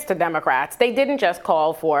fairness to Democrats, they didn't just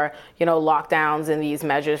call for, lockdowns and these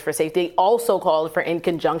measures for safety. They also called for, in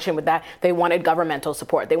conjunction with that, they wanted governmental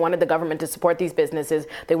support. They wanted the government to support these businesses.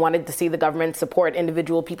 They wanted to see the government support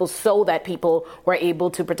individual people so that people were able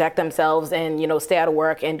to protect themselves and, stay out of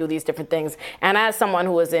work and do these different things. And as someone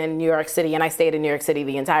who was in New York City, and I stayed in New York City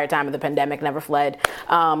the entire time of the pandemic, never fled,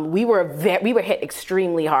 we were hit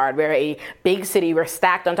extremely hard. We're a big city. We're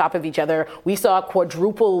stacked on top of each other. We saw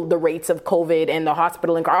quadruple the rates of COVID in the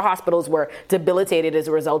hospital, and our hospitals were debilitated as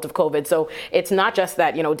a result of COVID. So it's not just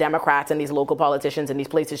that, Democrats and these local politicians in these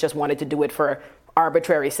places just wanted to do it for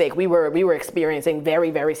arbitrary sake. We were experiencing very,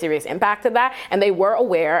 very serious impact of that. And they were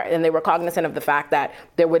aware and they were cognizant of the fact that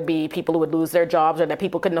there would be people who would lose their jobs or that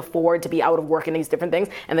people couldn't afford to be out of work in these different things.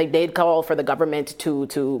 And they did call for the government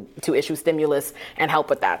to issue stimulus and help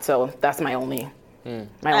with that. So that's my only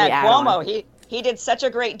Cuomo, he did such a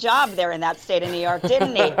great job there in that state of New York,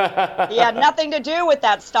 didn't he? He had nothing to do with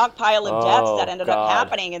that stockpile of deaths that ended up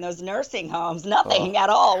happening in those nursing homes. Nothing at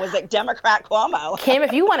all. Was it Democrat Cuomo? Kim,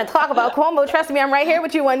 if you want to talk about Cuomo, trust me, I'm right here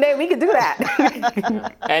with you one day. We could do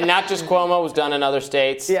that. And not just Cuomo, was done in other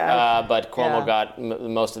states, but Cuomo got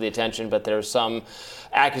most of the attention. But there's some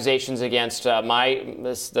accusations against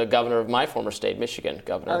the governor of my former state, Michigan,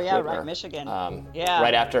 Governor Whitmer. Right, Michigan.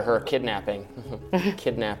 Right after her kidnapping.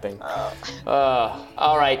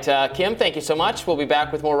 All right, Kim, thank you so much. We'll be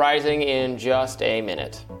back with more Rising in just a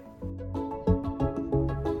minute.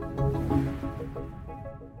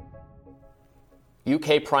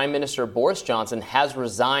 UK Prime Minister Boris Johnson has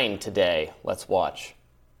resigned today. Let's watch.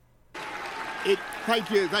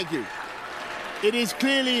 Thank you. It is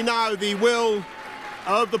clearly now the will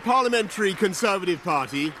of the Parliamentary Conservative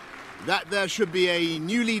Party that there should be a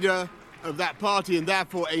new leader of that party and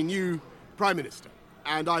therefore a new Prime Minister.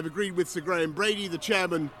 And I've agreed with Sir Graham Brady, the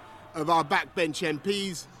chairman of our backbench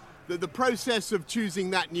MPs, that the process of choosing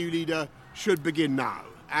that new leader should begin now.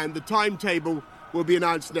 And the timetable will be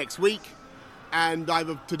announced next week. And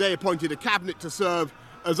I've today appointed a cabinet to serve,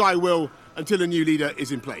 as I will, until a new leader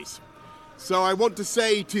is in place. So I want to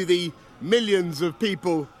say to the millions of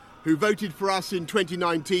people who voted for us in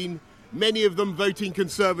 2019, many of them voting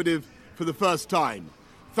Conservative for the first time,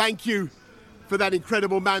 thank you for that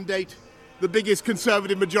incredible mandate. The biggest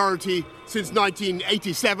Conservative majority since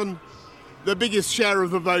 1987, the biggest share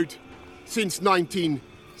of the vote since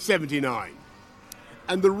 1979.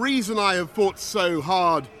 And the reason I have fought so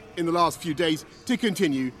hard in the last few days to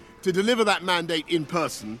continue to deliver that mandate in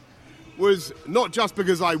person was not just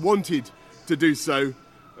because I wanted to do so,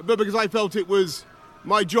 but because I felt it was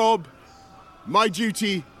my job, my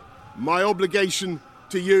duty, my obligation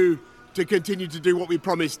to you to continue to do what we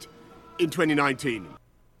promised in 2019.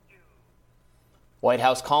 White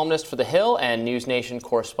House columnist for The Hill and News Nation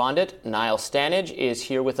correspondent Niall Stanage is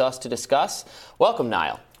here with us to discuss. Welcome,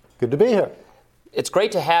 Niall. Good to be here. It's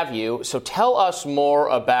great to have you. So tell us more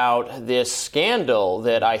about this scandal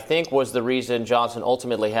that I think was the reason Johnson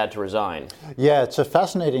ultimately had to resign. Yeah, it's a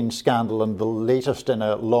fascinating scandal and the latest in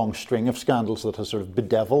a long string of scandals that has sort of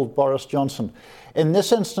bedeviled Boris Johnson. In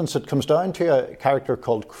this instance, it comes down to a character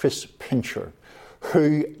called Chris Pincher,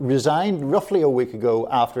 who resigned roughly a week ago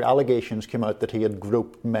after allegations came out that he had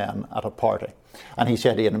groped men at a party. And he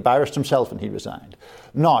said he had embarrassed himself and he resigned.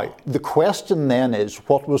 Now, the question then is,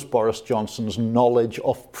 what was Boris Johnson's knowledge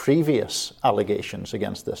of previous allegations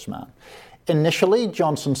against this man? Initially,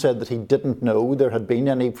 Johnson said that he didn't know there had been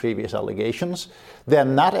any previous allegations.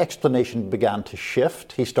 Then that explanation began to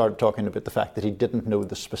shift. He started talking about the fact that he didn't know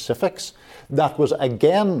the specifics. That was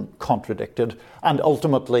again contradicted, and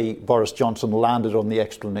ultimately Boris Johnson landed on the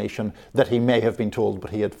explanation that he may have been told but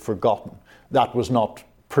he had forgotten. That was not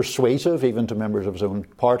persuasive even to members of his own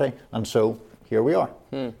party, and so here we are.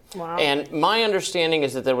 Wow. And my understanding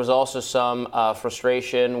is that there was also some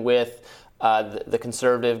frustration with the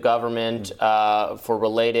conservative government for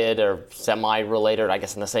related or semi-related, I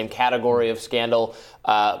guess in the same category of scandal,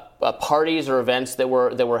 parties or events that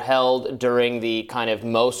were held during the kind of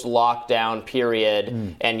most lockdown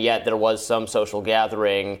period, and yet there was some social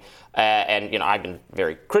gathering. And I've been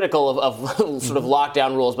very critical of sort of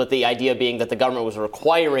lockdown rules, but the idea being that the government was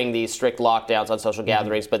requiring these strict lockdowns on social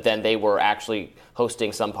gatherings, but then they were actually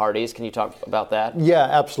hosting some parties. Can you talk about that? Yeah,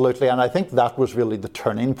 absolutely. And I think that was really the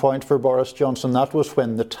turning point for Boris Johnson. That was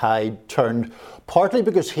when the tide turned, partly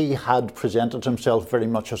because he had presented himself very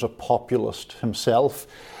much as a populist himself.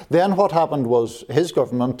 Then what happened was his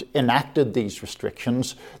government enacted these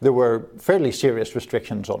restrictions. There were fairly serious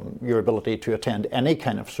restrictions on your ability to attend any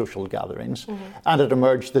kind of social gatherings. And it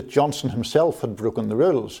emerged that Johnson himself had broken the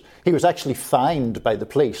rules. He was actually fined by the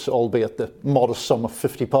police, albeit the modest sum of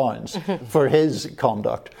 £50 for his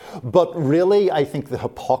conduct. But really, I think the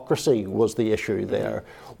hypocrisy was the issue there.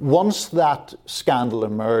 Once that scandal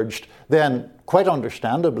emerged, then quite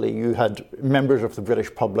understandably, you had members of the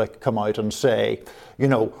British public come out and say,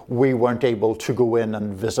 we weren't able to go in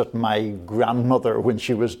and visit my grandmother when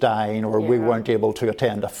she was dying, or we weren't able to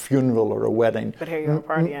attend a funeral or a wedding. But here you are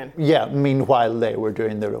partying. Yeah, meanwhile they were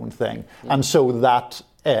doing their own thing. And so that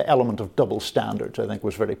element of double standards, I think,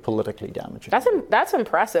 was very politically damaging. That's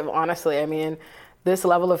impressive, honestly. I mean, this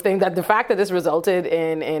level of thing, that the fact that this resulted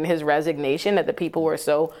in his resignation, that the people were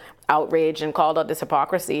so outraged and called out this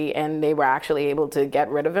hypocrisy, and they were actually able to get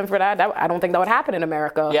rid of him for that. I don't think that would happen in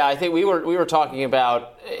America. Yeah, I think we were talking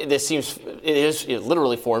about this. It is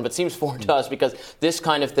literally foreign, but seems foreign to us because this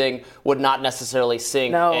kind of thing would not necessarily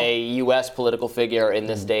sink a U.S. political figure in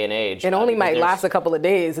this day and age. It only might last a couple of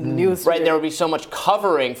days in the news. Right, there would be so much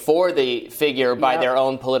covering for the figure by their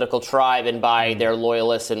own political tribe and by their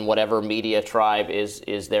loyalists and whatever media tribe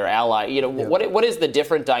is their ally. What is the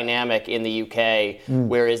different dynamic in the UK,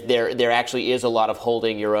 whereas there actually is a lot of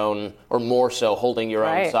holding your own, or more so holding your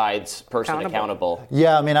own side's person accountable?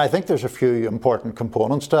 Yeah, I mean, I think there's a few important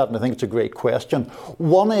components to that, and I think it's a great question.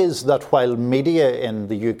 One is that while media in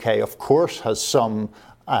the UK, of course, has some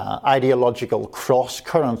ideological cross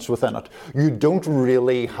currents within it, you don't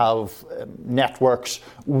really have networks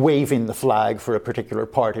waving the flag for a particular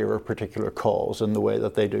party or a particular cause in the way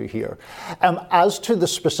that they do here. As to the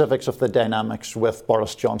specifics of the dynamics with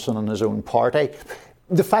Boris Johnson and his own party,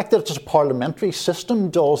 the fact that it's a parliamentary system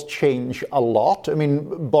does change a lot. I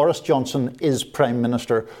mean, Boris Johnson is Prime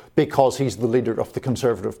Minister because he's the leader of the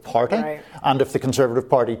Conservative Party. Right. And if the Conservative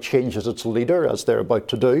Party changes its leader, as they're about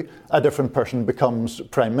to do, a different person becomes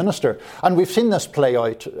Prime Minister. And we've seen this play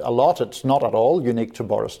out a lot. It's not at all unique to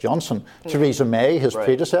Boris Johnson. Theresa May, his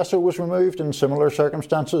predecessor, was removed in similar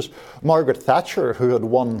circumstances. Margaret Thatcher, who had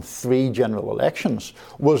won 3 general elections,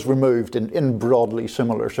 was removed in broadly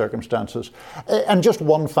similar circumstances. And just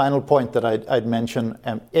one final point that I'd mention,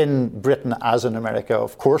 in Britain as in America,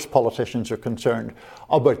 of course politicians are concerned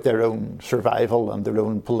about their own survival and their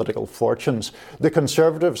own political fortunes. The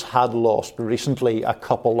Conservatives had lost recently a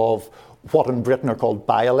couple of what in Britain are called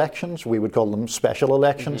by-elections. We would call them special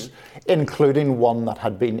elections, including one that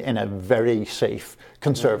had been in a very safe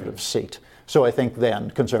Conservative seat. So I think then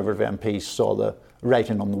Conservative MPs saw the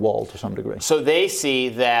writing on the wall to some degree. So they see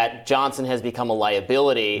that Johnson has become a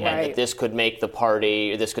liability and that this could make the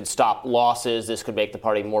party, this could stop losses, this could make the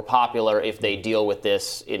party more popular if they deal with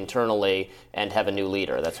this internally and have a new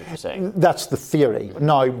leader. That's what you're saying. That's the theory.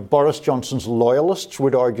 Now, Boris Johnson's loyalists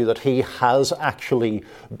would argue that he has actually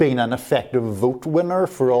been an effective vote winner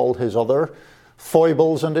for all his other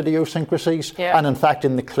foibles and idiosyncrasies. Yeah. And in fact,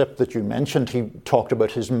 in the clip that you mentioned, he talked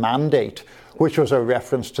about his mandate, which was a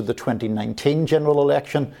reference to the 2019 general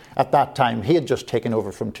election. At that time, he had just taken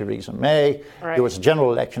over from Theresa May. Right. There was a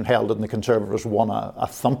general election held, and the Conservatives won a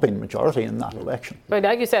thumping majority in that election. But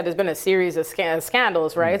like you said, there's been a series of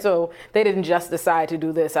scandals, right? So they didn't just decide to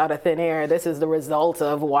do this out of thin air. This is the result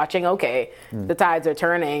of watching, the tides are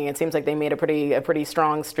turning. It seems like they made a pretty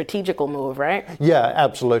strong strategical move, right? Yeah,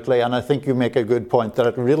 absolutely. And I think you make a good point that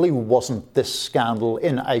it really wasn't this scandal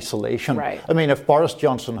in isolation. Right. I mean, if Boris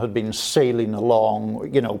Johnson had been sailing sailing along,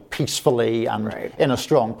 peacefully and in a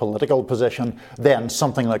strong political position, then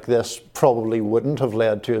something like this probably wouldn't have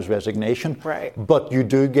led to his resignation. Right. But you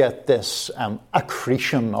do get this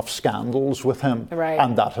accretion of scandals with him,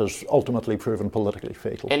 and that has ultimately proven politically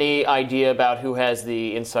fatal. Any idea about who has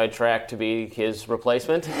the inside track to be his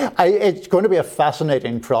replacement? It's going to be a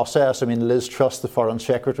fascinating process. I mean, Liz Truss, the Foreign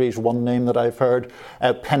Secretary, is one name that I've heard.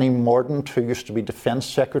 Penny Mordaunt, who used to be Defence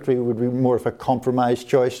Secretary, would be more of a compromise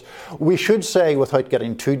choice. We should say, without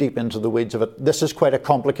getting too deep into the weeds of it, this is quite a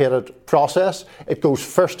complicated process. It goes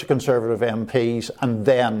first to Conservative MPs and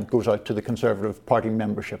then goes out to the Conservative Party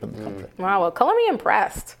membership in the country. Wow, well, call me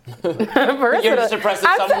impressed. You're just impressed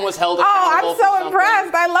if someone was held accountable. Oh, I'm so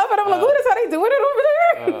impressed. I love it. I'm like, that's how they doing it over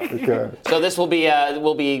there. Okay. So this will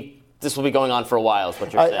be going on for a while, is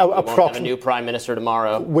what you're saying. We won't have a new prime minister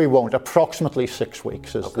tomorrow. We won't. Approximately 6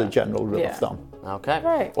 weeks is the general rule of thumb. Okay.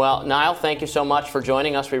 Right. Well, Niall, thank you so much for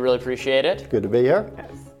joining us. We really appreciate it. Good to be here. Yes.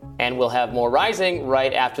 And we'll have more Rising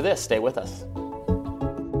right after this. Stay with us.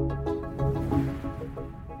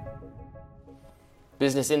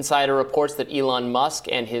 Business Insider reports that Elon Musk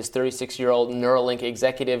and his 36-year-old Neuralink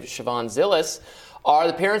executive Siobhan Zilis are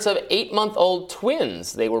the parents of 8-month-old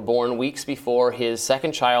twins. They were born weeks before his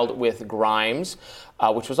second child with Grimes,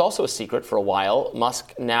 which was also a secret for a while.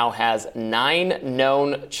 Musk now has 9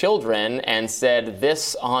 known children and said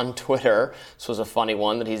this on Twitter. This was a funny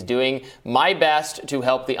one, that he's doing my best to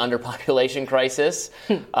help the underpopulation crisis.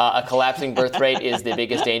 A collapsing birth rate is the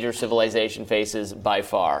biggest danger civilization faces by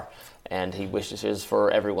far. And he wishes for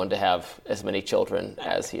everyone to have as many children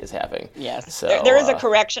as he is having. Yes. So, there is a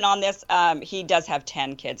correction on this. He does have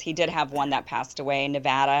 10 kids. He did have one that passed away in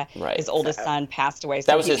Nevada. Right. His oldest son passed away. So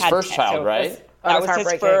that was his first child, right? That was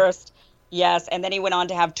his first. Yes. And then he went on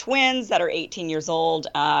to have twins that are 18 years old.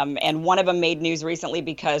 And one of them made news recently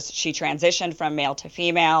because she transitioned from male to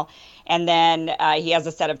female. And then he has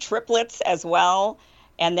a set of triplets as well.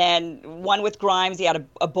 And then one with Grimes, he had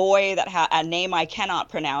a boy that had a name I cannot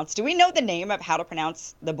pronounce. Do we know the name of how to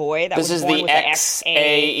pronounce the boy that this was born? This is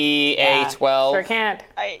the XAEA12. Sure can't.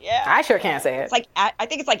 Yeah. I sure can't say it. It's like, I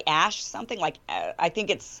think it's like Ash, something like,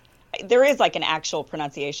 there is like an actual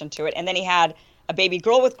pronunciation to it. And then he had a baby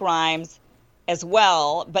girl with Grimes as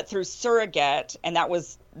well, but through surrogate. And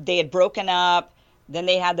they had broken up. Then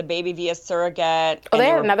they had the baby via surrogate. Oh, they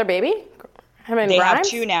had another baby? They have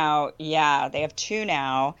 2 now. Yeah, they have 2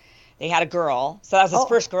 now. They had a girl. So that was his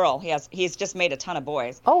first girl. He's just made a ton of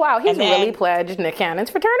boys. Oh, wow. He's really pledged Nick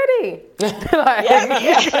Cannon's fraternity.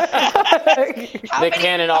 Nick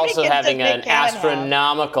Cannon also having an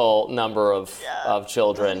astronomical number of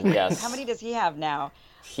children. Yes. How many does he have now?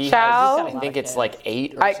 He has, I think it's like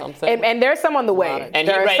 8 or something. And there's some on the way. And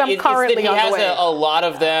there are some currently on the way. He has a lot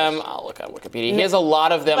of them. I'll look on Wikipedia. He has a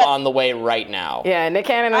lot of them on the way right now. Yeah, Nick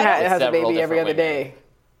Cannon has a baby every other day.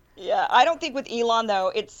 Yeah, I don't think with Elon, though,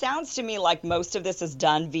 it sounds to me like most of this is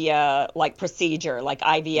done via like procedure, like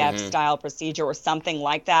IVF style procedure or something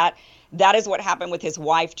like that. That is what happened with his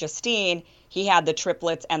wife, Justine. He had the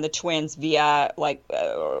triplets and the twins via,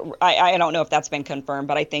 I don't know if that's been confirmed,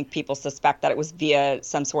 but I think people suspect that it was via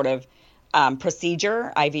some sort of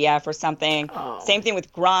procedure, IVF or something. Oh. Same thing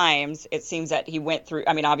with Grimes. It seems that he went through,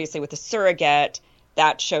 obviously with the surrogate,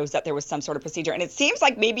 that shows that there was some sort of procedure. And it seems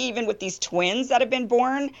like maybe even with these twins that have been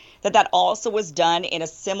born, that also was done in a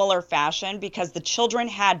similar fashion because the children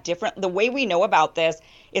had the way we know about this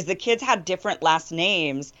is the kids had different last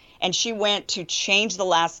names, and she went to change the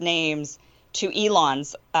last names to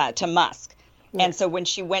Elon's, to Musk. Yeah. And so when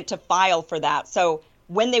she went to file for that, so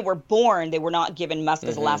when they were born, they were not given Musk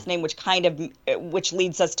as a last name, which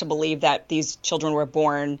leads us to believe that these children were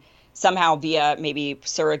born somehow via maybe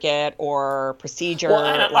surrogate or procedure. Well,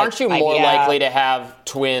 and aren't you more likely to have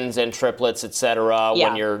twins and triplets, et cetera,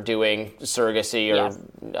 when you're doing surrogacy or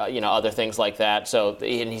other things like that? So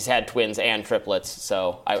and he's had twins and triplets,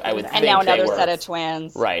 so I would think and now another set of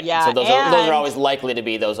twins. Right. Yeah. So those are always likely to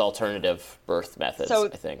be those alternative birth methods, so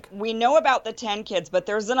I think. We know about the 10 kids, but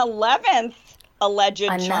there's an 11th alleged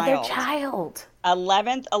child. Another child.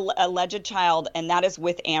 11th alleged child, and that is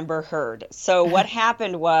with Amber Heard. So what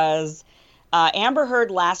happened was Amber Heard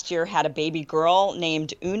last year had a baby girl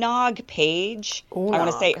named Oonagh Page. I want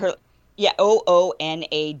to say her, Oonagh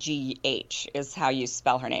is how you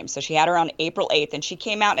spell her name. So she had her on April 8th, and she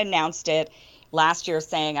came out and announced it last year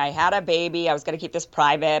saying, I had a baby, I was going to keep this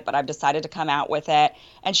private, but I've decided to come out with it.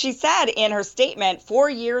 And she said in her statement, 4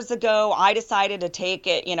 years ago, I decided to take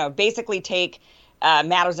it, basically take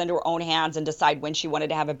matters into her own hands and decide when she wanted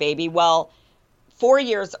to have a baby. Well, 4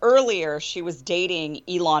 years earlier, she was dating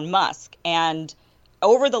Elon Musk. And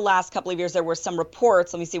over the last couple of years, there were some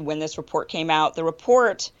reports. Let me see when this report came out. The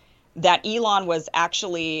report that Elon was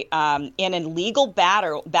actually in a legal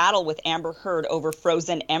battle with Amber Heard over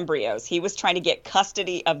frozen embryos. He was trying to get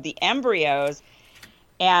custody of the embryos,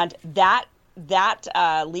 and that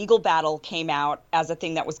legal battle came out as a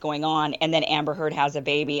thing that was going on, and then Amber Heard has a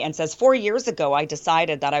baby and says, 4 years ago, I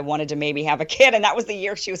decided that I wanted to maybe have a kid, and that was the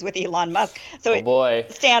year she was with Elon Musk. So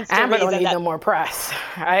it stands to Amber reason don't need that no more press.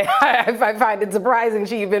 I find it surprising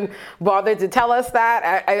she even bothered to tell us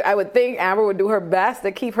that. I would think Amber would do her best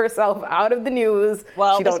to keep herself out of the news.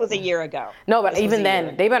 Well, this was a year ago. No, but even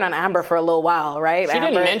then, they've been on Amber for a little while, right? She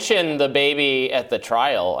didn't mention the baby at the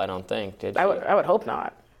trial, I don't think, did she? I would hope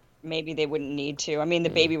not. Maybe they wouldn't need to. I mean, the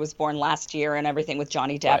baby was born last year, and everything with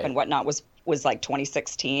Johnny Depp and whatnot was like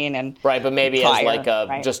 2016 and right. But maybe prior, as like a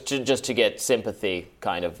right? just to get sympathy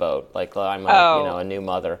kind of vote, like I'm a new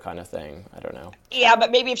mother kind of thing. I don't know. Yeah,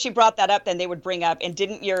 but maybe if she brought that up, then they would bring up. And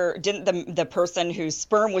didn't the person whose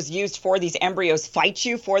sperm was used for these embryos fight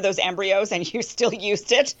you for those embryos, and you still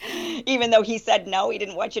used it, even though he said no, he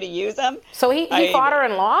didn't want you to use them? So he fought her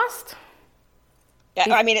and lost.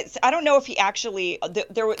 Yeah, I mean, I don't know if he actually.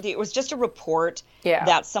 It was just a report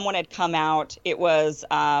that someone had come out. It was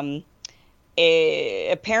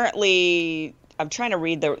apparently. I'm trying to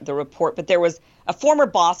read the report, but there was a former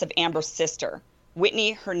boss of Amber's sister,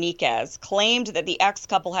 Whitney Hernandez, claimed that the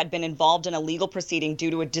ex-couple had been involved in a legal proceeding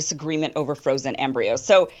due to a disagreement over frozen embryos.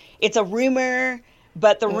 So it's a rumor.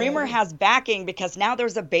 But the rumor has backing because now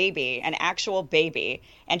there's a baby, an actual baby.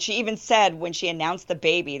 And she even said when she announced the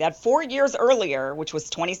baby that 4 years earlier, which was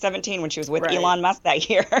 2017 when she was with Elon Musk that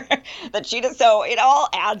year, that she just, so it all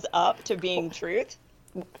adds up to being truth.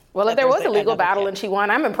 Well, if there was a legal battle and she won,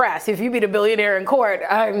 I'm impressed. If you beat a billionaire in court,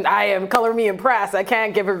 I am color me impressed. I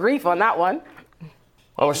can't give her grief on that one.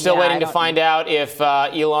 Well, we're still waiting to find out if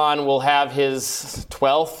Elon will have his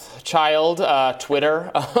 12th child.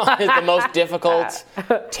 Twitter is the most difficult,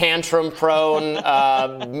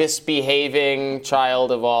 tantrum-prone, misbehaving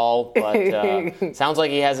child of all. But sounds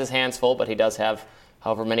like he has his hands full, but he does have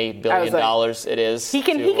however many $billion it is. He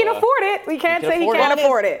can afford it. We can't say he can't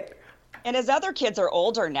afford it. And his other kids are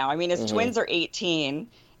older now. I mean, his twins are 18.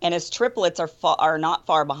 And his triplets are not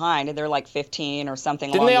far behind, and they're like 15 or something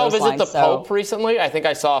along those lines. Didn't they all visit the Pope recently? I think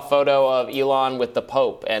I saw a photo of Elon with the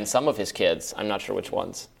Pope and some of his kids. I'm not sure which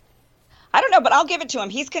ones. I don't know, but I'll give it to him.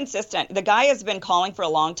 He's consistent. The guy has been calling for a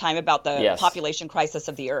long time about the population crisis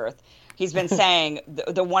of the Earth. He's been saying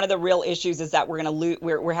the one of the real issues is that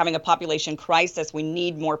we're having a population crisis. We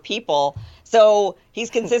need more people. So he's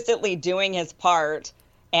consistently doing his part,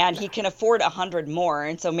 and he can afford 100 more,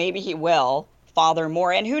 and so maybe he will father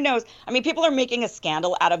more. And who knows? I mean, people are making a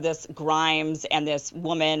scandal out of this Grimes and this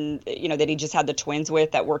woman, that he just had the twins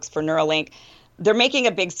with that works for Neuralink. They're making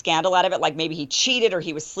a big scandal out of it, like maybe he cheated or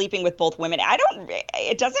he was sleeping with both women.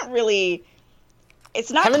 It doesn't really. It's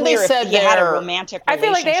not clear if he had a romantic relationship. I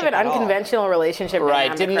feel like they have an unconventional relationship.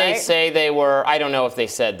 Right. Didn't they say they were, I don't know if they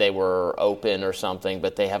said they were open or something,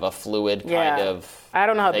 but they have a fluid kind of. I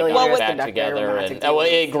don't know how they got back together.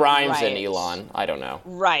 It Grimes and Elon. I don't know.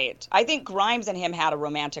 Right. I think Grimes and him had a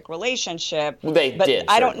romantic relationship. Well, they did.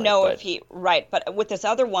 I don't know if he. Right. But with this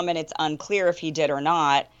other woman, it's unclear if he did or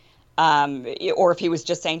not. Or if he was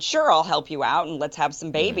just saying, sure, I'll help you out and let's have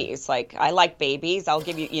some babies. Like, I like babies. I'll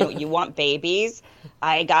give you, you want babies.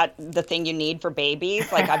 I got the thing you need for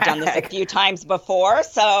babies. Like, I've done this a few times before.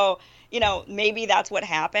 So, maybe that's what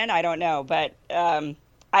happened. I don't know. But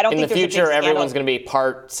I don't think in the future, everyone's going to be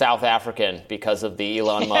part South African because of the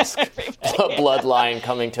Elon Musk bloodline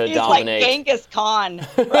coming to dominate. Like Genghis Khan,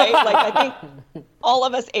 right? Like, I think all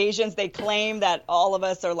of us Asians, they claim that all of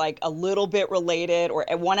us are like a little bit related, or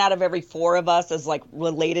 1 out of every 4 of us is like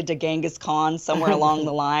related to Genghis Khan somewhere along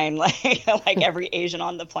the line, like every Asian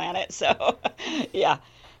on the planet. So, yeah.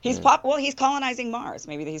 He's he's colonizing Mars.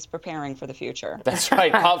 Maybe he's preparing for the future. That's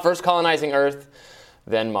right. First colonizing Earth,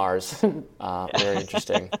 then Mars. Very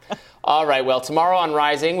interesting. All right. Well, tomorrow on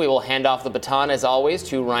Rising, we will hand off the baton, as always,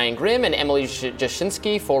 to Ryan Grimm and Emily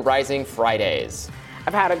Jashinsky for Rising Fridays.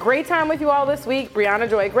 I've had a great time with you all this week. Brianna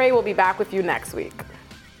Joy Gray will be back with you next week.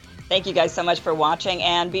 Thank you guys so much for watching,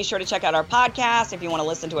 and be sure to check out our podcast. If you want to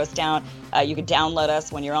listen to us you can download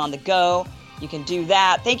us when you're on the go. You can do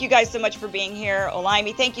that. Thank you guys so much for being here.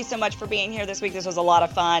 Olaimi, thank you so much for being here this week. This was a lot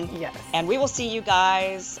of fun. Yes. And we will see you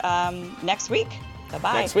guys next week.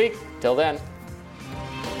 Bye-bye. Next week. Till then.